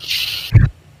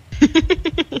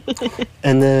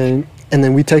 and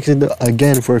then we texted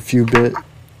again for a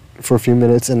few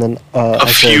minutes, and then I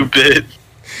said, bit.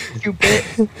 You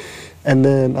bit. and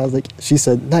then I was like, she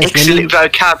said, nice. let me- Excellent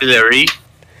vocabulary.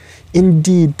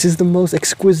 Indeed, 'tis the most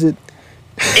exquisite.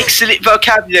 Excellent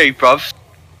vocabulary, bruv.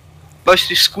 Most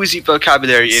exquisite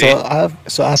vocabulary, idiot.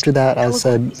 So after that, I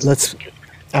said,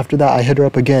 after that, I hit her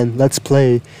up again. Let's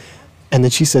play. And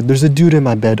then she said, there's a dude in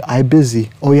my bed. I busy.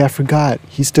 Oh yeah, I forgot.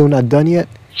 He's still not done yet?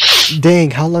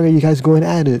 Dang, how long are you guys going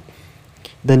at it?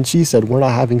 Then she said, we're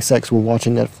not having sex. We're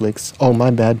watching Netflix. Oh, my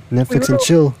bad. Netflix and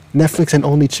chill. Netflix and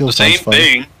only chill The sounds same fun.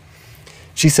 thing.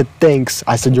 She said, thanks.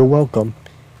 I said, you're welcome.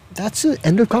 That's it.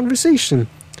 End of conversation.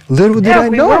 Little did I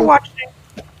we know. were watching.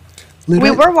 Little,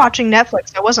 We were watching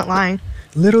Netflix. I wasn't lying.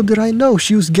 little did I know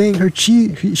she was getting her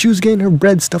cheese. She was getting her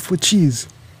bread stuffed with cheese.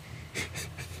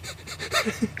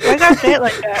 Why you gotta say it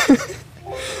like that?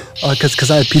 Cause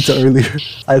I had pizza earlier.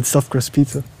 I had stuffed crust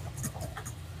pizza.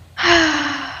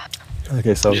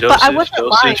 Okay, so Joseph, But I wasn't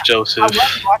lying. I Joseph.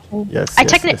 was watching. yes. I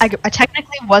yes, yes.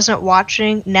 technically wasn't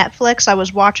watching Netflix. I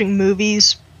was watching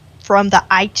movies from the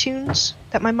iTunes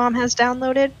that my mom has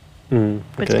downloaded. Mm,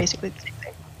 But it's okay. basically the same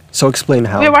thing. So explain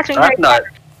how. We were watching.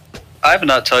 I've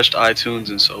not touched iTunes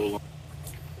in so long.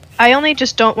 I only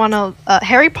just don't want to.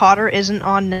 Harry Potter isn't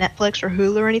on Netflix or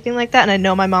Hulu or anything like that, and I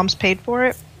know my mom's paid for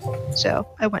it, so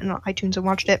I went on iTunes and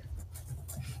watched it.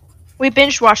 We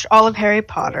binge watched all of Harry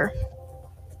Potter.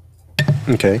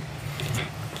 Okay.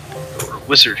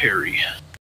 Wizard Harry.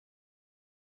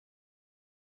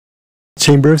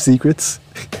 Chamber of Secrets.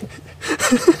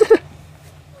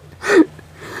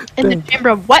 In the Chamber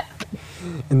of what?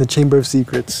 In the Chamber of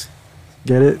Secrets.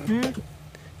 Get it? Mhm.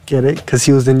 Get it? Cause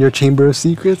he was in your Chamber of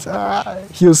Secrets. Ah,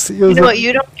 he was. You know what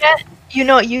you don't get? You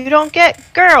know what you don't get?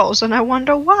 Girls, and I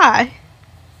wonder why.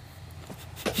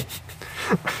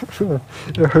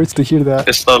 It hurts to hear that.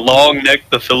 It's the long neck,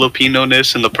 the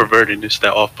Filipino-ness, and the pervertedness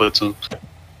that off-puts him.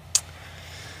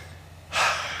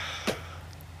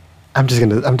 I'm just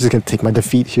gonna take my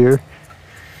defeat here.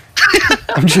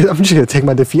 I'm just gonna take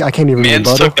my defeat. I can't even Man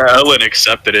rebuttal. took the L and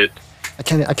accepted it. I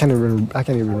can't even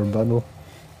rebuttal.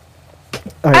 All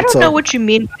I right, don't so, know what you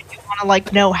mean by you want to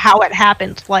like know how it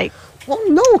happened. Like, Well,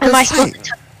 no, am I cause supposed to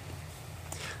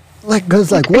tell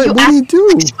cause Are what you do you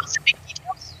do? specific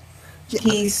details?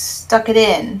 He stuck it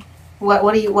in. What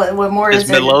more His, is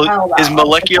there to tell about? his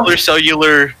molecular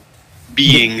cellular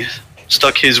being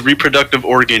stuck his reproductive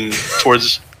organ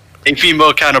towards a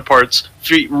female counterpart's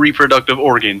reproductive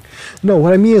organ. No,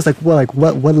 what I mean is what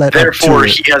led up Therefore, to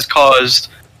it? he has caused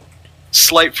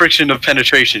slight friction of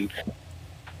penetration.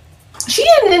 She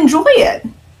didn't enjoy it.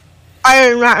 I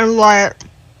did not enjoy it.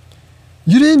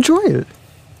 You didn't enjoy it.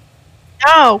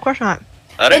 No, of course not.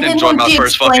 I didn't And then enjoy when my she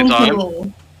first fucking explained to time.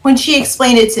 me, when she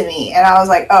explained it to me, and I was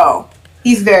like, oh,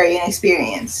 he's very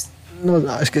inexperienced. No,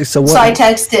 okay, so what? So I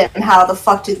text him, how the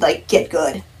fuck did, like, get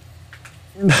good?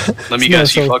 Let me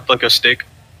guess, you fucked like a stick?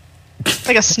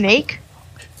 Like a snake?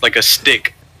 Like a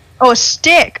stick. Oh, a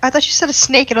stick. I thought you said a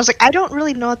snake, and I was like, I don't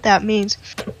really know what that means.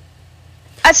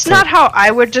 That's not how I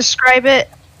would describe it.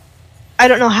 I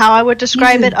don't know how I would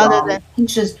describe it other than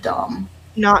he's just dumb.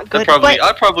 Not good.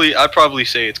 I'd probably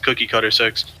say it's cookie cutter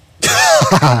sex.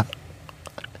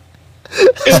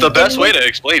 It's the best way to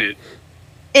explain it.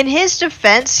 In his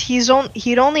defense,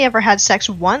 he'd only ever had sex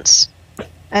once,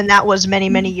 and that was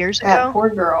many years ago. That poor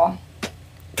girl.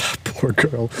 Poor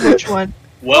girl. Which one?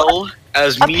 Well,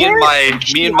 as me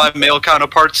and my male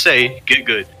counterparts say, get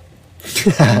good.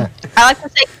 I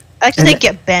like to say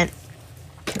get bent.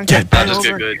 Or Get Not just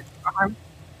get good.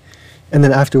 And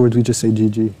then afterwards, we just say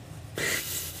GG.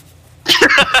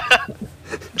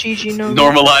 GG no.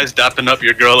 Normalize dapping up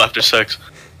your girl after sex.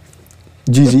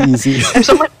 GG easy. If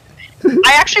someone,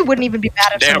 I actually wouldn't even be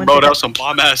mad if Damn, someone bro, did that was some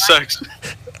bomb ass sex.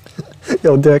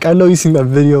 Yo, Derek, I know you seen that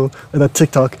video or that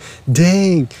TikTok.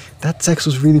 Dang, that sex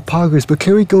was really poggers, but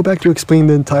can we go back to explain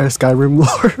the entire Skyrim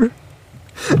lore?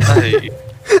 Hey.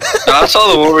 I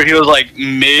saw the one where he was like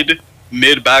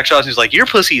mid back shots. He's like, your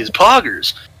pussy is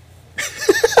poggers.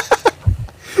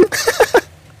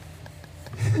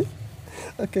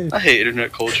 Okay. I hate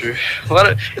internet culture.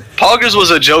 Poggers was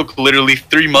a joke literally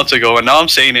 3 months ago, and now I'm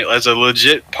saying it as a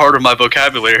legit part of my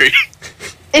vocabulary.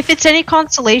 If it's any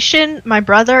consolation, my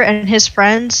brother and his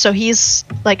friends, so he's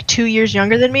like 2 years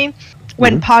younger than me,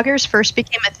 when poggers first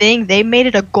became a thing, they made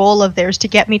it a goal of theirs to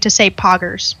get me to say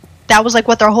poggers. That was like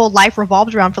what their whole life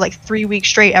revolved around for like 3 weeks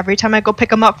straight. Every time I go pick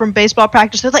them up from baseball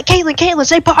practice, they're like, Katelyn,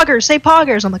 say poggers, say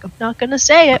poggers. I'm like, I'm not gonna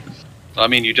say it. I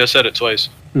mean, you just said it twice.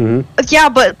 Yeah,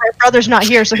 but my brother's not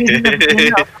here, so he's never gonna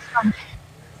know.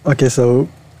 Okay, so...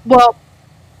 Well,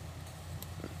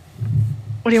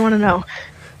 what do you want to know?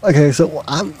 Okay, so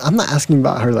I'm not asking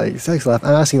about her, like, sex life.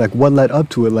 I'm asking, like, what led up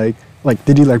to it. Like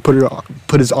did he, like,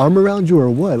 put his arm around you or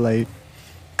what? Like...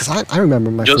 Because I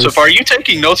remember my Joseph, are you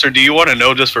taking notes, or do you want to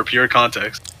know just for pure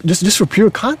context? Just for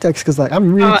pure context, because like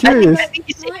I'm really curious. I think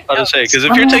he's taking I was say, because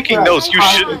if you're taking notes, you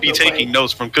shouldn't be taking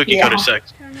notes from cookie cutter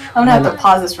sex. I'm gonna have to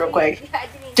pause this real quick.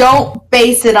 Don't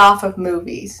base it off of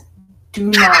movies. Do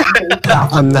not base it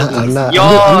off I'm of not. movies.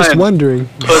 I'm just wondering.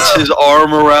 Puts his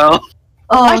arm around.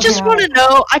 Oh, I just want to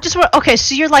know. Okay,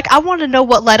 so you're like, I want to know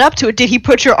what led up to it. Did he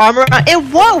put your arm around? In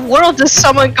what world does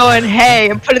someone going, hey,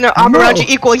 and putting their arm around you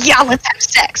equal? Yeah, let's have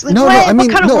sex. Like, I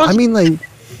mean like,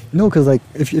 no, because like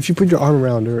if you put your arm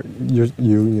around her, you're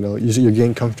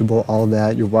getting comfortable, all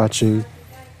that, you're watching.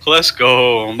 Let's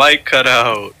go. Mic cut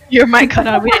out. Your mic cut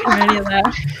out. We didn't hear any of that.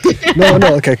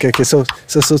 No. Okay. So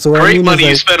what I Great mean money is, you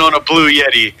like, spent on a blue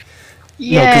Yeti.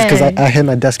 Yeah. No, because I hit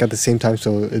my desk at the same time,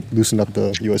 so it loosened up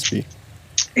the USB.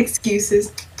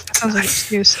 Excuses. Sounds like an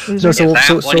excuse. No, Is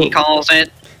that what he calls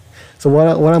it? So what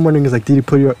I'm wondering is, like, did you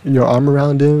put your arm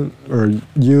around him or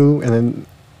you, and then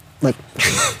like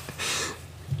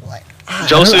like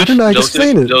Joseph, I don't know how to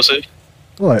explain it. Joseph.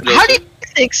 What? How do you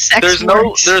think sex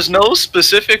works? There's no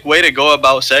specific way to go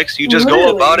about sex. You just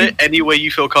go about it any way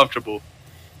you feel comfortable.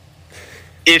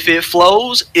 If it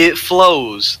flows, it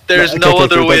flows. There's no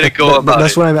other way to go about it.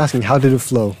 That's what I'm asking. How did it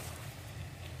flow?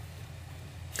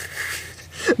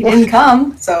 He didn't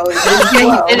come, so it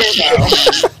didn't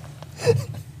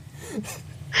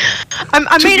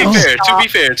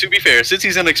flow. To be fair, since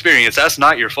he's inexperienced, that's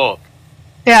not your fault.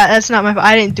 Yeah, that's not my fault.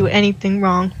 I didn't do anything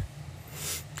wrong.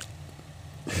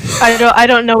 I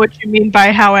don't know what you mean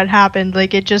by how it happened.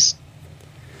 Like, it just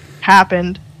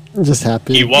happened. It just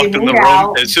happened. He walked in the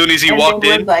room. As soon as he walked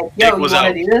in, Dick was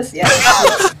out. Do this? Yeah.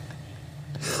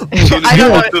 As soon as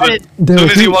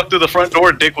he walked through the front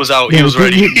door, Dick was out. He was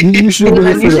ready. You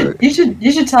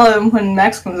should tell him when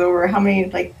Max comes over how many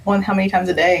times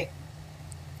a day.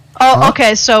 Oh,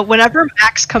 okay. So whenever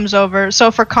Max comes over, so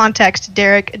for context,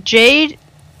 Derek, Jade.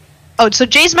 Oh, so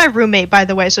Jade's my roommate, by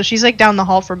the way. So she's like down the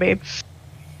hall from me.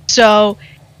 So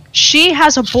she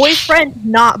has a boyfriend,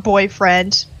 not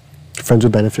boyfriend. Friends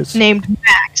with benefits. Named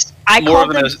Max.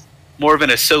 More of an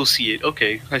associate.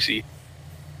 Okay, I see.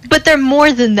 But they're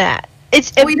more than that.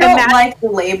 We don't like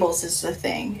the labels is the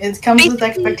thing. It comes with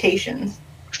expectations.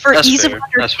 For ease of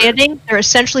understanding, they're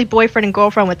essentially boyfriend and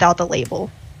girlfriend without the label.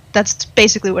 That's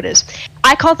basically what it is.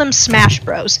 I call them Smash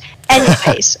Bros.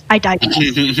 Anyways, I digress.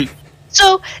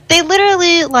 So they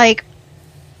literally, like,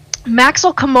 Max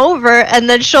will come over and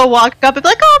then she'll walk up and be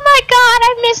like, oh my god,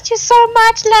 I missed you so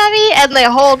much, lovey. And they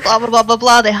hold, blah, blah, blah, blah,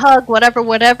 blah. They hug,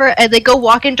 whatever. And they go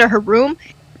walk into her room.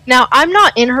 Now, I'm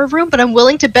not in her room, but I'm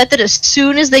willing to bet that as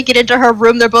soon as they get into her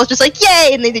room, they're both just like,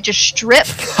 yay! And then they just strip.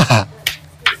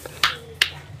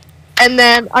 And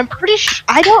then I'm pretty sure,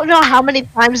 I don't know how many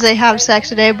times they have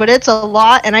sex a day, but it's a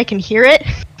lot and I can hear it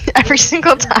every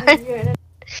single time.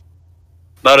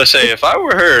 Not to say, if I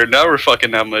were her, never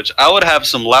fucking that much, I would have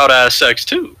some loud ass sex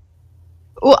too.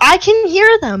 Well, I can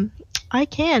hear them. I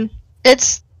can.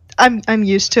 I'm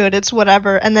used to it. It's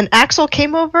whatever. And then Axel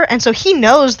came over, and so he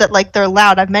knows that like they're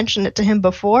loud. I've mentioned it to him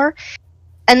before.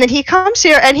 And then he comes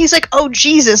here and he's like, "Oh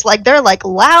Jesus!" Like they're like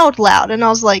loud, and I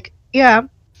was like, "Yeah."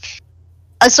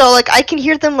 So like I can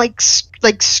hear them like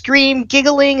scream,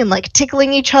 giggling, and like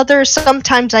tickling each other.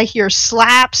 Sometimes I hear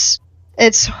slaps.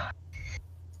 It's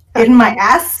getting my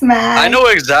ass smashed. I know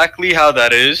exactly how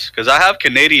that is because I have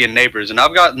Canadian neighbors and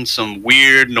I've gotten some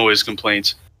weird noise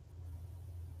complaints.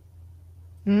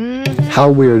 Mm-hmm. How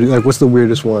weird? Like, what's the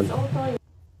weirdest one?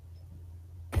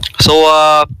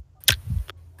 So,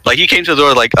 like he came to the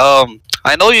door like,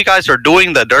 I know you guys are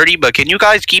doing the dirty, but can you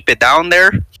guys keep it down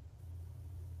there?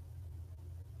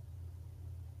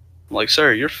 I'm like,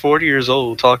 sir, you're 40 years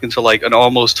old talking to like an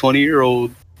almost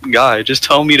 20-year-old guy. Just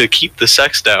tell me to keep the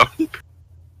sex down.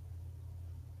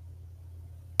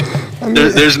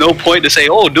 There's no point to say,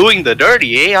 oh, doing the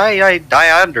dirty, eh?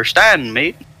 I understand,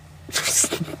 mate.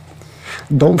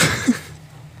 Don't.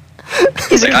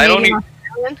 He's like, I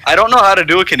don't know how to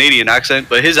do a Canadian accent,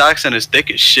 but his accent is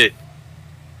thick as shit.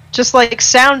 Just like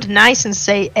sound nice and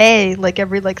say "a" like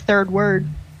every like third word.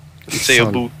 Say a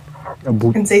boot. A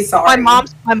boot. And say sorry. My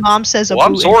mom says a boot.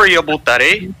 I'm sorry about that,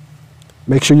 eh?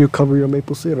 Make sure you cover your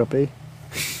maple syrup, eh?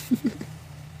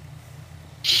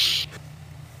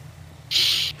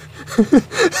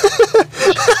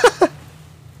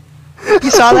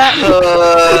 You saw that?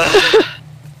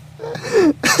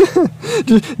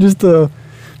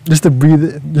 just a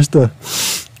breathe, just a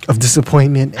of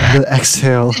disappointment and the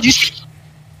exhale.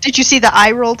 Did you see the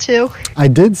eye roll too? I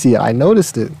did see it. I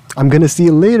noticed it. I'm gonna see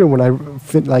it later when I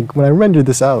render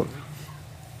this out.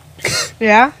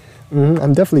 Yeah.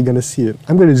 I'm definitely gonna see it.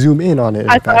 I'm gonna zoom in on it.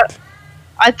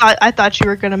 I thought you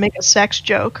were gonna make a sex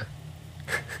joke.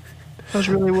 I was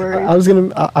really worried.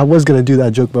 I was gonna do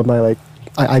that joke, but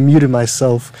I muted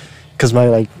myself because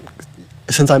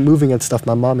since I'm moving and stuff,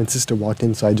 my mom and sister walked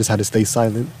in, so I just had to stay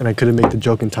silent, and I couldn't make the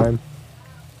joke in time.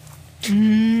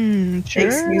 Sure.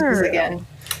 Excuses again.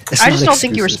 It's I not just don't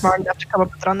think you were excuses. smart enough to come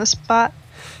up with it on the spot.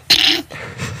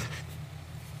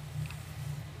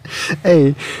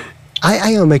 Hey,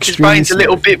 I am His extremely brain's a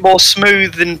little smart. bit more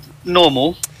smooth than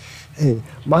normal. Hey,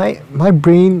 my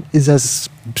brain is as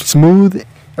smooth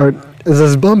or is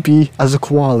as bumpy as a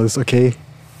koala's. Okay.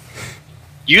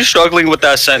 You struggling with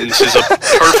that sentence is a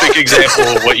perfect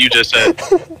example of what you just said.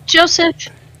 Joseph,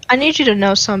 I need you to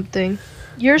know something.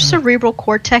 Your cerebral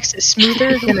cortex is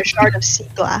smoother than a shard of sea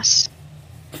glass.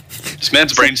 This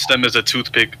man's brainstem is a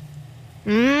toothpick.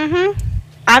 Mm-hmm.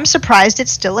 I'm surprised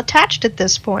it's still attached at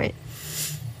this point.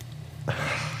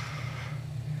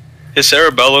 His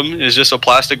cerebellum is just a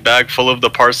plastic bag full of the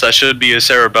parts that should be his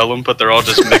cerebellum, but they're all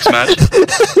just mixed match.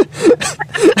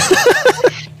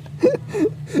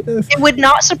 It would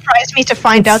not surprise me to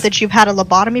find out that you've had a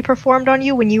lobotomy performed on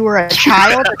you when you were a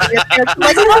child.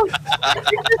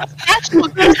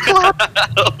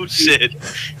 Oh shit!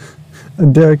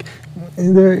 Derek,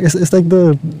 it's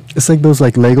like those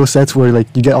like Lego sets where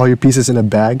like you get all your pieces in a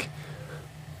bag,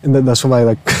 and then that's what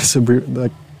my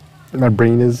my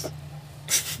brain is.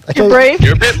 Your brain?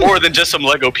 You're a bit more than just some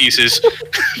Lego pieces.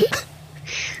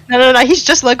 No, he's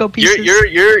just Lego pieces.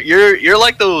 You're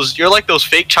like those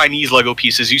fake Chinese Lego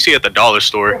pieces you see at the dollar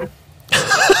store.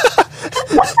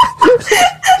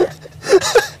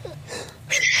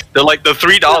 They're like the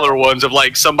 $3 ones of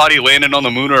like somebody landing on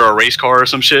the moon or a race car or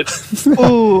some shit.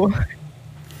 Ooh.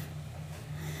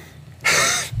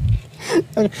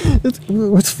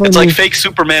 What's funny? It's like fake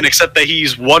Superman except that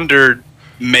he's Wonder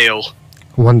Male.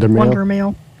 Wonder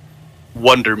Male.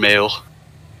 Wonder Male.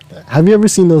 Have you ever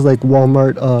seen those like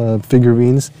Walmart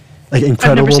figurines? Like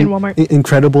Incredible. I've never seen Walmart.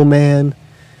 Incredible Man.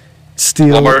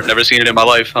 Steel. Walmart, never seen it in my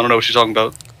life. I don't know what you're talking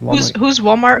about. Walmart. Who's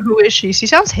Walmart? Who is she? She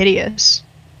sounds hideous.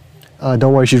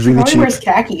 Don't worry, she's really Probably cheap. wears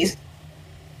khakis.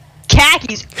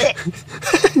 Khakis.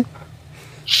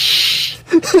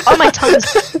 Oh, my tongue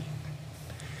is...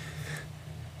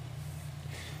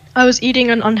 I was eating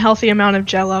an unhealthy amount of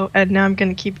Jell-O, and now I'm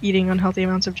gonna keep eating unhealthy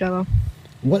amounts of Jell-O.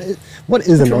 What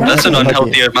is an That's an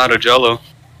unhealthy amount of Jell-O.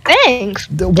 Thanks.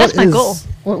 That's my goal.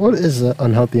 What is an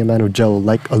unhealthy amount of Jell-O?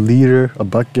 Like a liter, a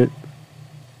bucket?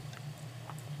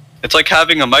 It's like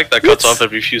having a mic that cuts off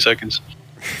every few seconds.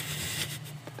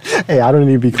 Hey, I don't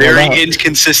need to be called Very out.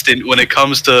 inconsistent when it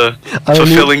comes to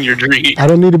fulfilling your dream. I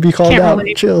don't need to be called Can't out.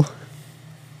 relate. Chill.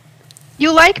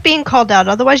 You like being called out,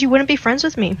 otherwise you wouldn't be friends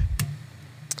with me.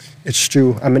 It's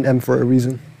true. I'm an M for a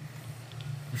reason.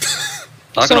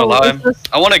 Not gonna lie,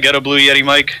 I want to get a Blue Yeti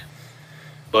mic,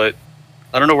 but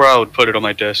I don't know where I would put it on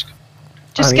my desk.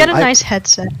 Just get a nice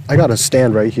headset. I got a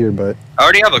stand right here, but I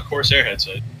already have a Corsair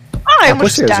headset. Oh, I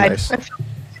almost died. Nice.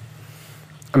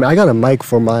 I mean, I got a mic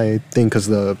for my thing because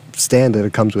the stand that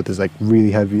it comes with is like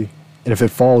really heavy, and if it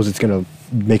falls, it's gonna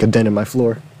make a dent in my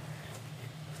floor.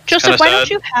 Joseph, why don't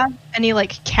you have any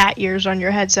like cat ears on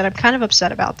your headset? I'm kind of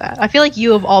upset about that. I feel like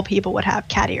you of all people would have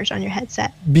cat ears on your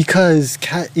headset. Because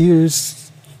cat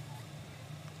ears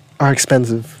are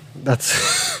expensive.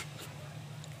 That's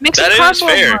that is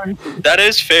fair. That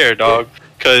is fair, dog.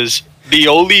 Because the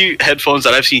only headphones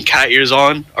that I've seen cat ears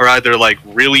on are either like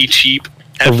really cheap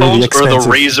headphones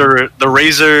or the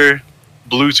Razer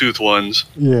Bluetooth ones.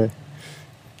 Yeah.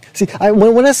 See,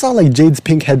 when I saw like Jade's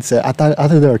pink headset, I thought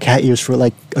there were cat ears for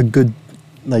like a good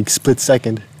like split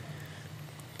second.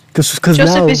 Cause Joseph,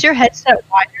 now, is your headset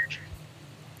wired?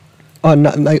 Oh,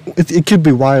 no, like it could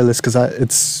be wireless because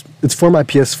it's for my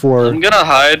PS4. I'm gonna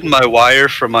hide my wire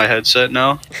from my headset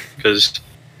now, because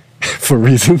for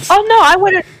reasons. Oh no,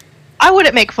 I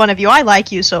wouldn't make fun of you. I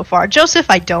like you so far, Joseph.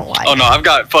 I don't like. Oh no, I've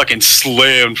got fucking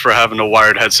slammed for having a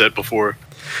wired headset before.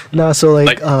 No, so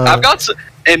like I've got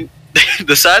and.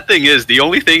 The sad thing is, the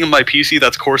only thing in my PC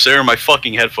that's Corsair are my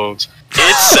fucking headphones.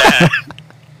 It's sad.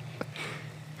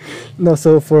 No,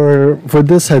 so for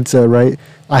this headset, right,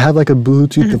 I have like a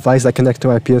Bluetooth device that connects to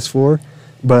my PS4,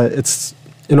 but it's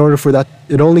in order for that,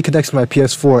 it only connects to my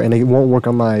PS4 and it won't work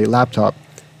on my laptop.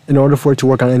 In order for it to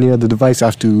work on any other device, I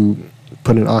have to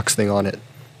put an aux thing on it.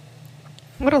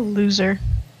 What a loser.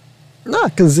 Nah,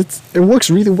 because it works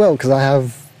really well because I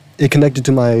have it connected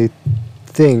to my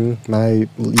thing, my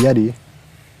Yeti.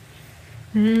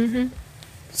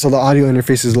 So the audio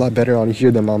interface is a lot better on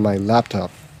here than on my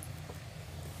laptop.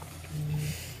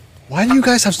 Why do you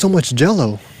guys have so much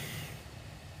Jell-O?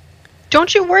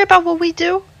 Don't you worry about what we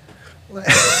do. We're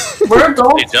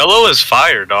adults. Hey, Jell-O is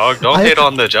fire, dog. Don't hate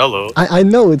on the Jell-O. I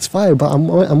know it's fire, but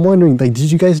I'm wondering, like, did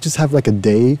you guys just have like a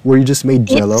day where you just made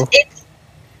Jell-O?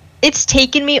 It's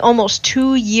taken me almost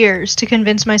 2 years to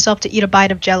convince myself to eat a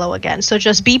bite of Jell-O again. So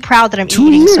just be proud that I'm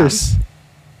eating some.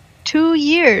 2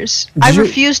 years. I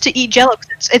refused to eat Jell-O.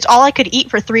 It's all I could eat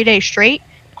for 3 days straight,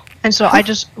 and so I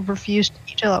just refused to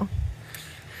eat Jell-O.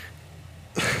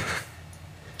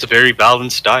 It's a very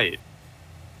balanced diet.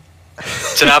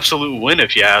 It's an absolute win,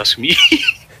 if you ask me.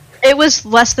 It was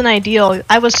less than ideal.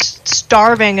 I was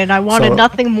starving, and I wanted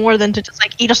nothing more than to just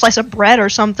like eat a slice of bread or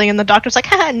something. And the doctor's like,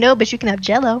 "Haha, no, but you can have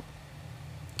Jell-O."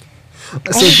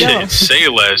 Shit, say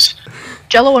less.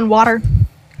 Jell-O and water.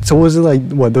 So was it like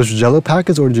what, those Jell-O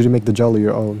packets, or did you make the Jell-O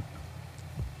your own?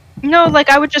 No, like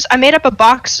I made up a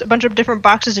bunch of different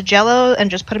boxes of Jell-O, and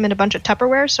just put them in a bunch of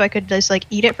Tupperware so I could just like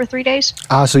eat it for 3 days.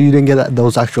 So you didn't get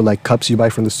those actual like cups you buy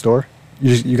from the store?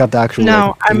 You got the actual.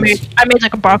 No, like, I made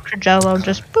like a box of Jell-O,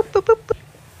 just boop boop boop boop.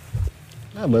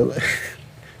 Yeah, but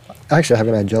actually I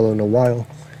haven't had Jell-O in a while.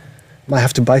 Might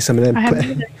have to buy some and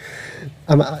then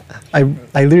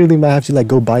I literally might have to like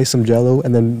go buy some Jell-O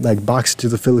and then like box it to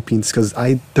the Philippines because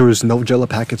there was no Jell-O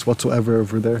packets whatsoever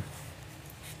over there.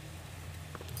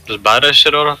 Just buy that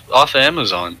shit off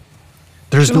Amazon.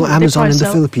 There's no Amazon in the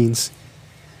Philippines.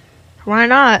 Why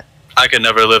not? I could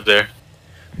never live there.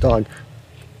 Dog.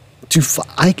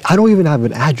 I don't even have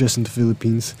an address in the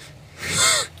Philippines.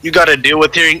 You gotta deal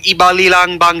with hearing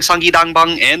Ibalilang bang sangidang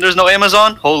bang and there's no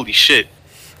Amazon? Holy shit.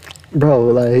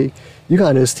 Bro, like, you gotta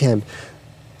understand.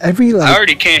 I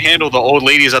already can't handle the old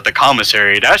ladies at the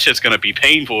commissary. That shit's gonna be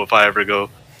painful if I ever go.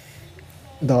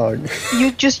 Dog.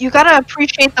 You gotta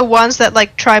appreciate the ones that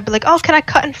like try, but like, oh, can I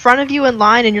cut in front of you in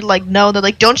line? And you're like, no. They're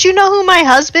like, don't you know who my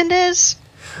husband is?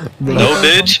 No,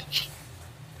 bitch.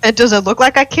 It doesn't look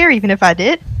like I care, even if I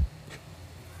did.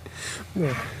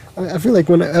 Yeah. I feel like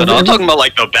when I'm talking about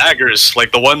like the baggers,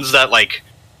 like the ones that like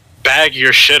bag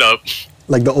your shit up.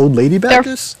 Like the old lady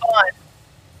baggers? They're fun.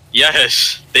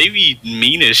 Yes, they be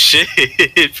mean as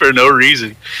shit for no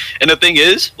reason. And the thing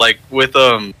is, like with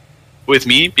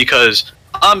me, because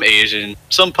I'm Asian,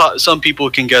 some people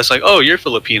can guess like, oh, you're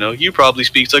Filipino, you probably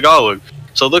speak Tagalog.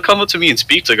 So they'll come up to me and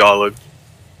speak Tagalog.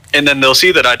 And then they'll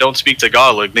see that I don't speak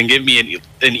Tagalog, then give me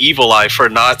an evil eye for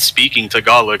not speaking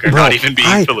Tagalog or not even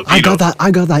being Filipino. I got that.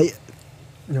 I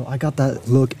got that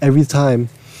look every time.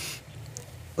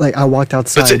 Like I walked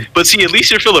outside. But see, at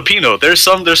least you're Filipino. There's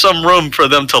some room for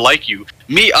them to like you.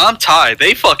 Me, I'm Thai.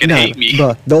 They fucking hate me.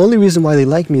 But the only reason why they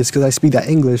like me is because I speak that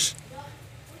English.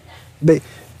 And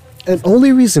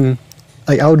only reason,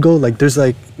 like I would go like there's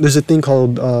a thing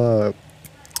called the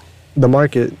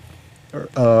market.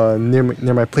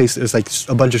 Near my place, there's like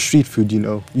a bunch of street food.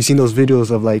 You seen those videos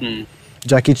of like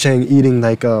Jackie Chan eating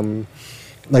like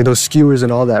those skewers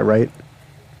and all that, right?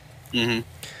 Mm-hmm.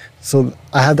 So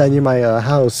I had that near my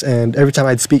house, and every time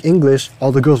I'd speak English,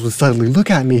 all the girls would suddenly look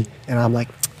at me, and I'm like,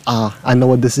 I know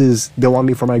what this is. They want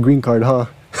me for my green card, huh?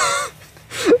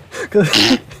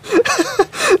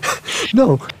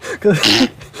 No, because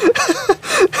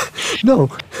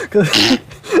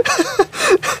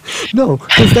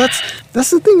that's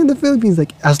the thing in the Philippines.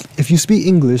 Like, if you speak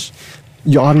English,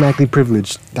 you're automatically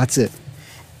privileged. That's it.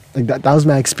 Like that was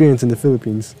my experience in the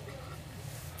Philippines.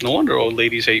 No wonder old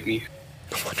ladies hate me.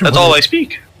 That's all I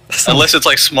speak. Unless it's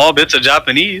like small bits of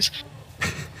Japanese.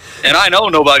 And I know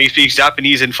nobody speaks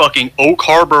Japanese in fucking Oak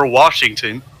Harbor,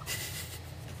 Washington.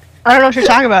 I don't know what you're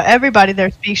talking about. Everybody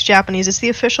there speaks Japanese. It's the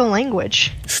official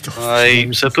language.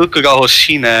 Seppuku ga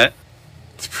hoshii ne.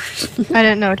 I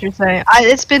didn't know what you're saying.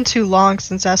 It's been too long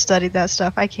since I studied that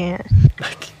stuff. I can't.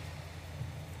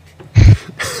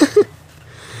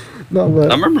 No,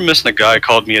 but I remember Miss Nagai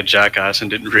called me a jackass and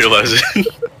didn't realize it.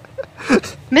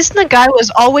 Miss Nagai was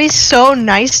always so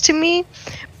nice to me,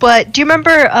 but do you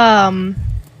remember?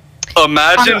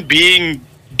 Imagine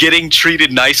getting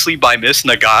treated nicely by Miss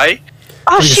Nagai.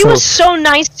 Oh, she was so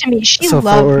nice to me. She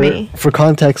loved me. For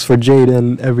context, for Jade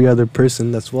and every other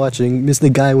person that's watching, Miss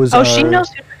Nagai was. Oh, she knows.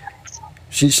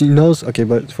 She knows. Okay,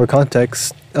 but for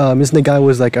context, Miss Nagai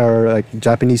was like our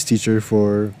Japanese teacher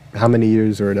for how many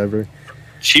years or whatever.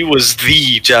 She was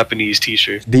the Japanese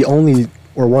teacher. The only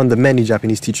or one of the many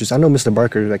Japanese teachers. I know Mr.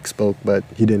 Barker spoke, but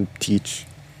he didn't teach.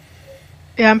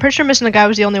 Yeah, I'm pretty sure Miss Nagai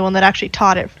was the only one that actually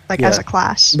taught it as a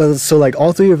class. But so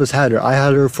all three of us had her. I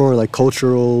had her for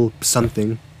cultural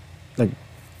something.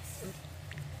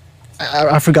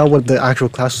 I forgot what the actual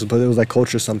class was, but it was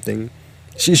culture something.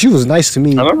 She was nice to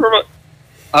me. I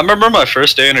remember my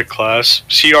first day in her class.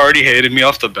 She already hated me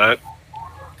off the bat.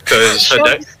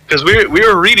 Because we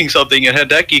were reading something and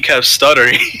Hideki kept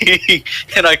stuttering,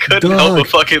 and I couldn't help but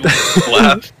fucking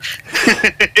laugh.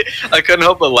 I couldn't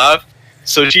help but laugh.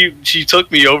 So she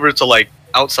took me over to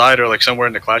outside or somewhere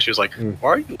in the class. She was like, "Why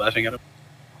are you laughing at him?"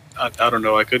 I don't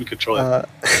know. I couldn't control it.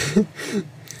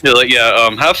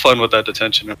 Have fun with that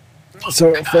detention.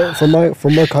 So for more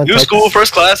context, new school,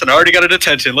 first class, and I already got a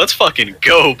detention. Let's fucking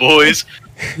go, boys.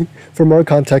 For more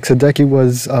context, Hideki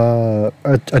was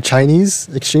a Chinese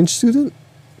exchange student.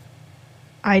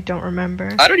 I don't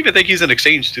remember. I don't even think he's an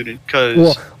exchange student, because...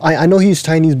 Well, I know he's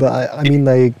Chinese, but I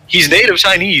mean, he's native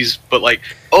Chinese, but,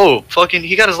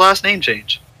 he got his last name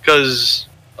changed. Because,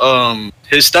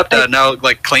 his stepdad now,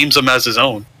 claims him as his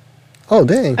own. Oh,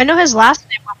 dang. I know his last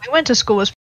name when we went to school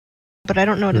was... But I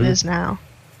don't know what it is now.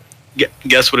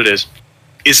 Guess what it is?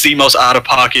 It's the most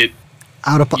out-of-pocket...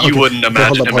 You wouldn't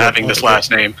imagine him having this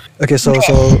last name. Okay, so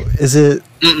is it...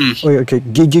 Wait, okay,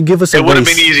 give us a race. It would have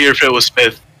been easier if it was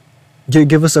Smith.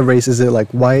 Give us a race. Is it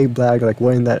white, black,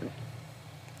 what in that?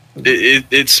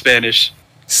 It's Spanish.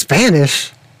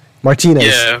 Spanish? Martinez.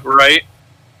 Yeah, right?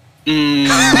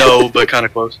 No, but kind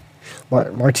of close.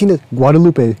 Martinez,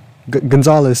 Guadalupe,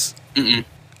 Gonzalez,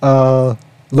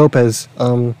 Lopez,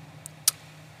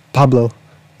 Pablo,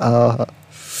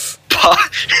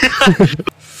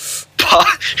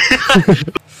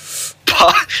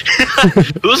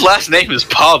 Whose last name is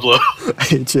Pablo? I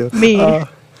hate you. Me.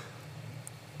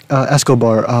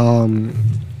 Escobar.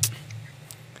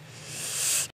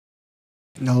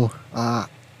 No.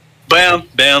 Bam.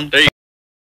 There you go.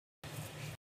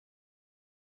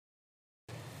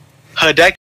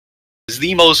 Hideki is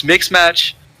the most mixed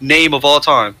match name of all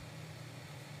time.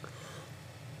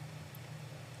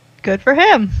 Good for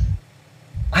him.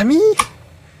 I mean,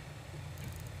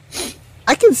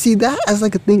 I can see that as a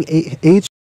thing. H.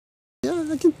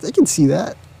 Yeah, I can see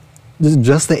that.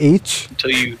 Just the H. Until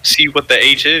you see what the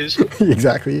H is.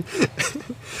 Exactly.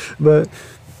 But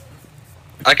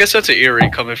I guess that's an ear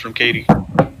raid coming from Katie.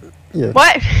 Yeah.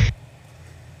 What?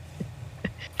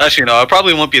 Actually, no. It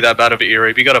probably won't be that bad of an ear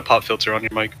raid. You got a pop filter on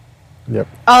your mic. Yep.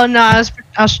 Oh no, I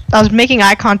was making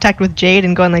eye contact with Jade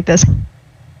and going like this,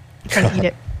 trying to eat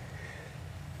it.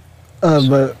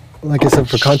 But like I said,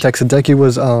 for context, Hideki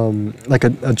was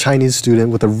a Chinese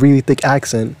student with a really thick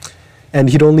accent, and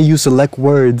he'd only use select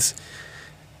words,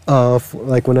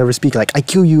 whenever speaking, I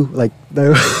kill you, I don't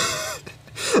know.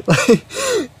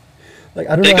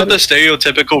 Think of the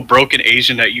stereotypical broken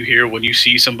Asian that you hear when you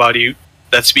see somebody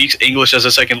that speaks English as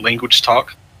a second language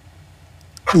talk.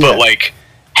 Yeah.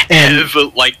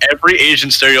 But every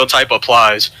Asian stereotype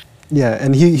applies. Yeah,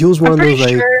 and he was one of those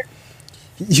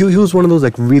he was one of those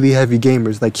really heavy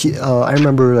gamers. I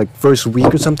remember first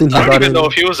week or something. I don't even know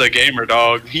if he was a gamer,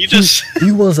 dog. He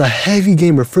he was a heavy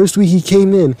gamer. First week he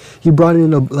came in, he brought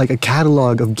in a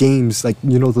catalog of games,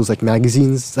 those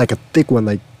magazines, a thick one,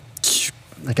 an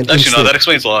Actually, no, that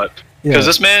explains a lot. Because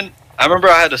this man, I remember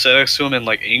I had to sit next to him in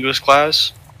like English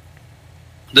class.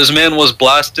 This man was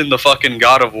blasting the fucking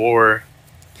God of War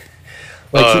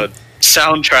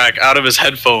soundtrack out of his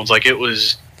headphones like it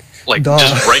was like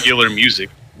just regular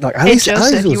music. Like, at least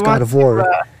it was God of War.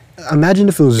 Imagine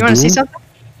if it was You want to see something?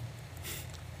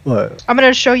 What? I'm going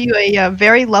to show you a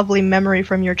very lovely memory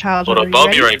from your childhood. Hold up,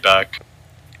 I'll be right back.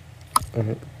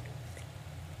 Okay.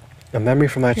 A memory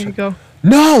from my Here you go.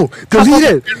 No! Delete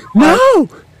it! No!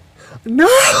 No!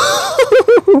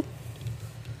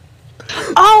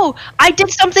 Oh, I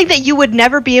did something that you would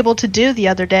never be able to do the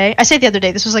other day. I say the other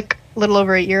day. This was like a little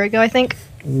over a year ago, I think.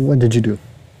 What did you do?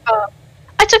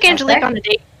 I took Angelique on a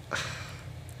date.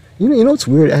 You know what's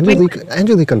weird?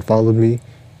 Angelique unfollowed me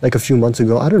like a few months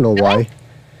ago. I don't know why.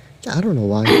 Yeah, I don't know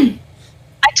why.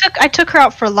 I took her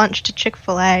out for lunch to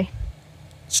Chick-fil-A.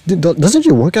 Doesn't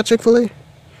she work at Chick-fil-A?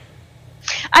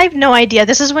 I have no idea.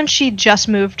 This is when she just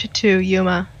moved to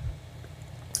Yuma.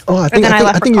 Oh, I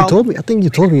think you told me. I think you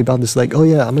told me about this. Like,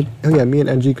 me and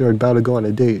Angelique are about to go on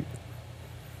a date.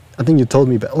 I think you told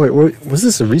me. But wait, was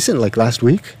this a recent, like last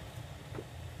week?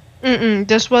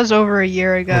 This was over a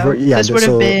year ago. This would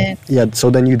have been. Yeah, so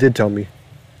then you did tell me.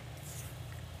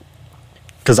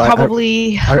 Because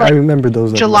probably I remember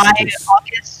those. Like, July, messages.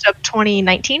 August of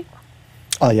 2019.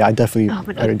 Oh yeah, I definitely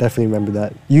remember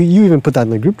that. You even put that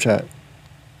in the group chat.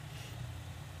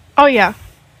 Oh yeah,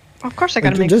 of course I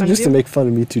gotta make fun of you. Just to make fun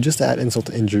of me too, just to add insult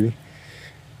to injury.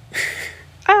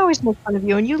 I always make fun of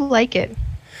you, and you like it.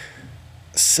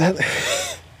 I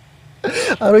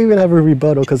don't even have a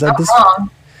rebuttal because at this. Wrong.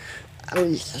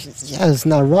 Yeah, it's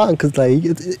not wrong because like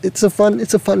it's a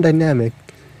fun dynamic.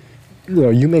 You know,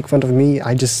 you make fun of me,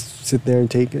 I just sit there and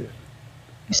take it.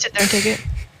 You sit there and take it.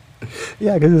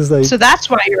 Yeah, because it's like. So that's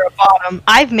why you're a bottom.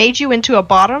 I've made you into a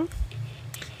bottom.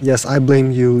 Yes, I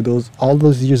blame you. All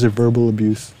those years of verbal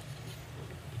abuse.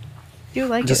 You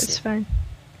like it? It's fine.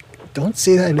 Don't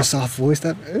say that in a soft voice.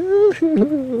 That.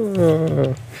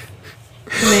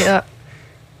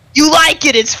 You like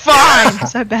it? It's fine.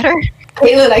 Is that better?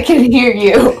 Katelyn, I can hear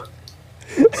you.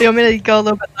 Do you want me to go a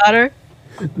little bit louder?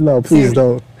 No, please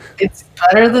don't. It's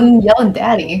better than yelling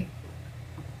daddy.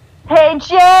 Hey,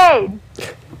 Jade!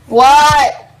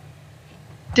 What?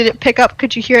 Did it pick up?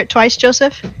 Could you hear it twice,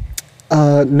 Joseph?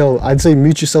 No. I'd say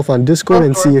mute yourself on Discord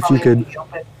and see if you could.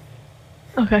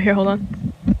 Okay, here, hold on.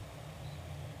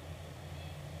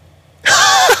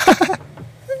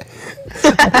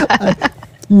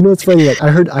 You know, it's funny. Like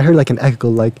I heard like an echo,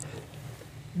 like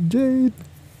Jade.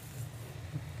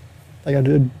 Like I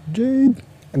did Jade,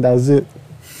 and that was it.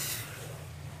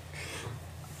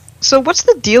 So what's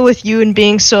the deal with you and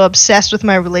being so obsessed with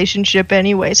my relationship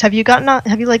anyways? Have you not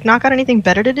got anything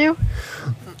better to do?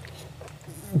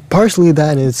 Partially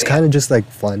that, and it's kind of just like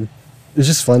fun. It's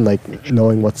just fun, like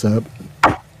knowing what's up,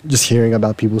 just hearing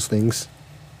about people's things.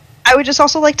 I would just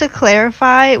also like to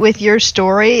clarify with your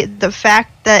story, the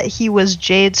fact that he was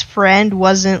Jade's friend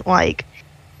wasn't like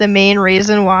the main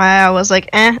reason why I was like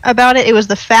about it. It was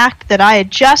the fact that I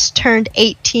had just turned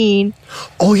 18.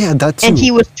 Oh yeah, that too. And he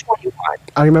was 21.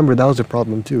 I remember that was a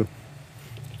problem too.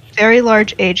 Very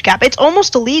large age gap. It's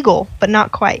almost illegal, but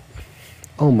not quite.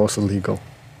 Almost illegal.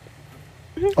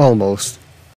 Almost.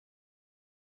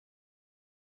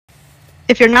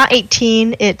 If you're not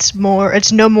 18, it's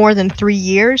no more than 3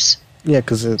 years. Yeah,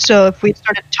 because so if we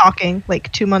started talking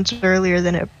like 2 months earlier,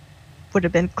 then it would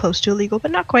have been close to illegal,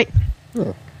 but not quite.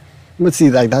 Oh. But see,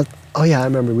 like that. Oh yeah, I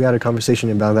remember we had a conversation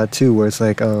about that too, where it's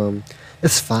like,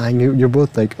 it's fine. You're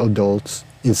both like adults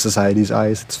in society's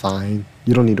eyes. It's fine.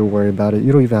 You don't need to worry about it.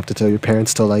 You don't even have to tell your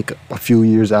parents till like a few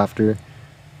years after.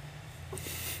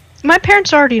 My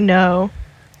parents already know.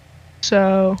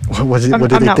 So what did they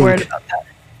think? I'm not worried about that.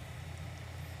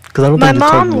 Because I don't. My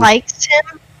mom likes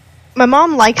him. My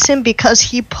mom likes him because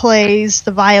he plays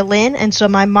the violin, and so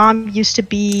my mom used to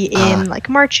be in like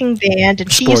marching band,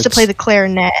 and she used to play the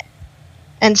clarinet.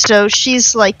 And so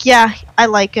she's like, yeah, I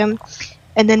like him.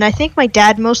 And then I think my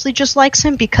dad mostly just likes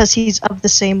him because he's of the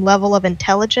same level of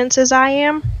intelligence as I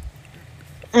am.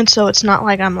 And so it's not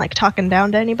like I'm like talking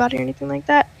down to anybody or anything like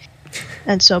that.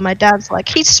 And so my dad's like,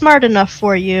 he's smart enough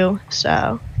for you,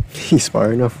 so. He's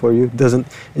smart enough for you? And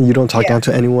you don't talk down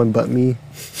to anyone but me?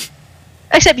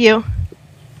 Except you.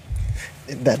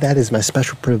 That is my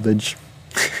special privilege.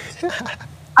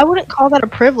 I wouldn't call that a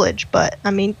privilege, but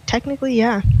I mean, technically,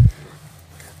 yeah.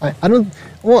 I don't.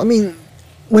 Well, I mean,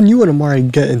 when you and Amari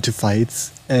get into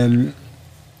fights, and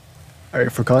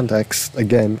alright, for context,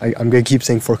 again, I'm gonna keep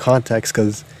saying for context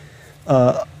because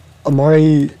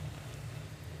Amari.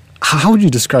 How would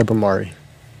you describe Amari?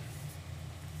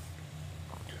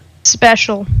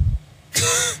 Special.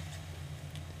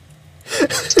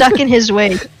 Stuck in his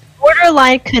way.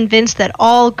 borderline convinced that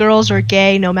all girls are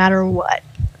gay no matter what.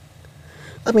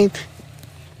 I mean,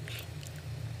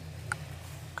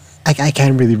 I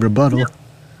can't really rebuttal.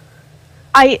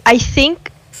 I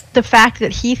think the fact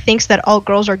that he thinks that all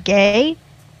girls are gay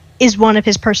is one of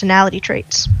his personality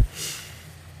traits.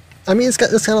 I mean, it's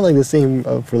kind of like the same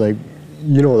for like,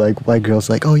 you know, like white girls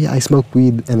like, oh yeah, I smoke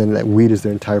weed, and then like weed is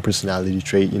their entire personality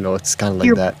trait. You know, it's kind of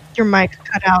like that. Your mic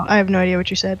cut out. I have no idea what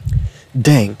you said.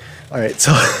 Dang. All right,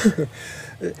 so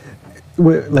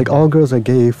like all girls are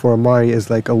gay for Amari is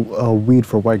like a weed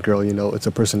for white girl. You know, it's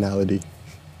a personality.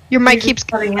 Your mic keeps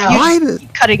cutting out.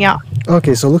 Cutting out.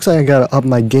 Okay, so it looks like I gotta up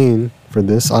my gain for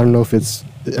this. I don't know if it's.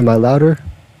 Am I louder?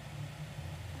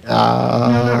 No,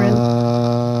 not really.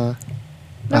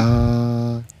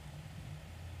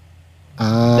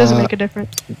 Doesn't make a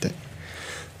difference.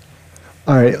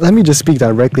 All right, let me just speak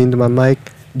directly into my mic,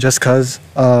 just cause.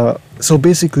 So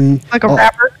basically. Like a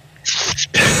rapper.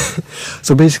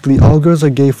 So basically, all girls are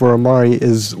gay for Amari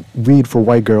is weed for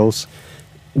white girls,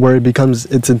 where it becomes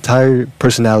its entire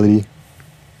personality.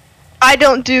 I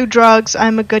don't do drugs.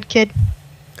 I'm a good kid.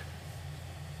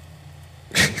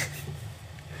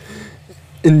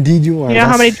 Indeed, you are. You know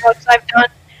how many drugs I've done?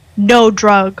 No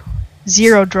drug.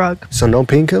 Zero drug. So no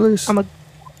painkillers?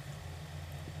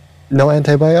 No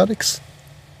antibiotics?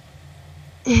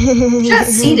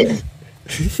 Just seated.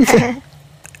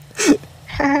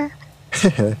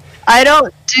 I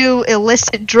don't do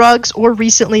illicit drugs or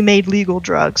recently made legal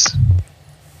drugs.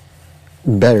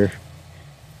 Better.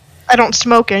 I don't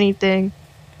smoke anything.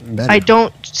 Better. I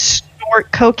don't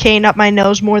snort cocaine up my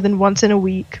nose more than once in a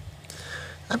week.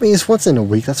 I mean, it's once in a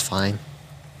week. That's fine.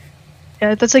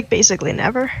 Yeah, that's like basically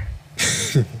never.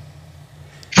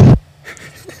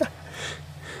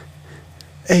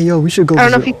 Hey, yo, we should go. I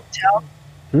don't know if you can tell.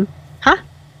 Huh?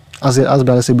 I was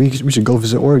about to say we should go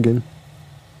visit Oregon.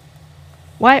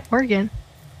 Why Oregon?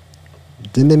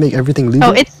 Didn't they make everything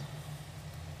legal?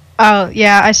 Oh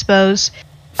yeah, I suppose.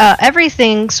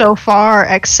 Everything so far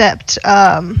except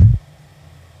They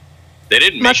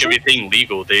didn't make mushroom? everything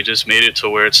legal. They just made it to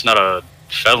where it's not a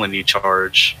felony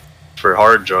charge for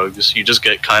hard drugs. You just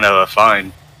get kind of a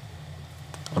fine.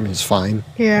 I mean, it's fine.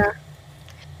 Yeah.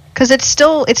 Because it's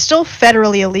still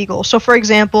federally illegal. So, for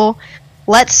example,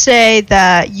 let's say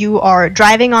that you are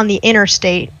driving on the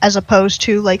interstate as opposed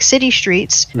to like city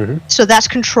streets. Mm-hmm. So that's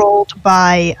controlled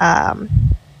by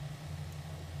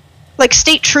like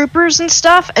state troopers and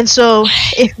stuff. And so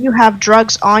if you have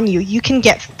drugs on you, you can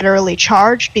get federally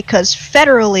charged because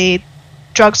federally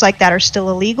drugs like that are still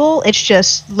illegal. It's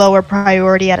just lower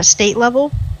priority at a state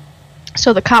level.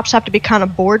 So the cops have to be kind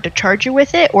of bored to charge you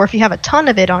with it, or if you have a ton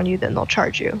of it on you, then they'll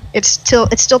charge you. It's still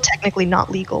technically not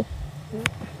legal.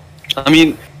 I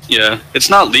mean, yeah, it's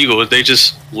not legal. They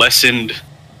just lessened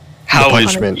how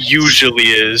punishment. it usually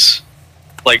is.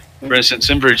 Like, for instance,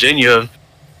 in Virginia,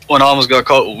 when I almost got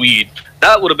caught with weed,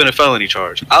 that would have been a felony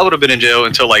charge. I would have been in jail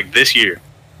until like this year.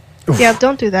 Yeah,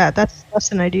 don't do that. That's less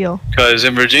than ideal. Because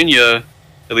in Virginia,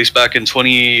 at least back in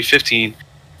 2015,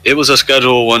 it was a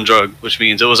Schedule 1 drug, which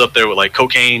means it was up there with like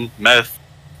cocaine, meth,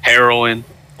 heroin,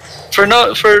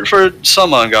 for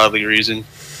some ungodly reason.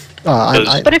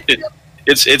 But if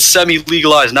It's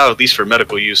semi-legalized now, at least for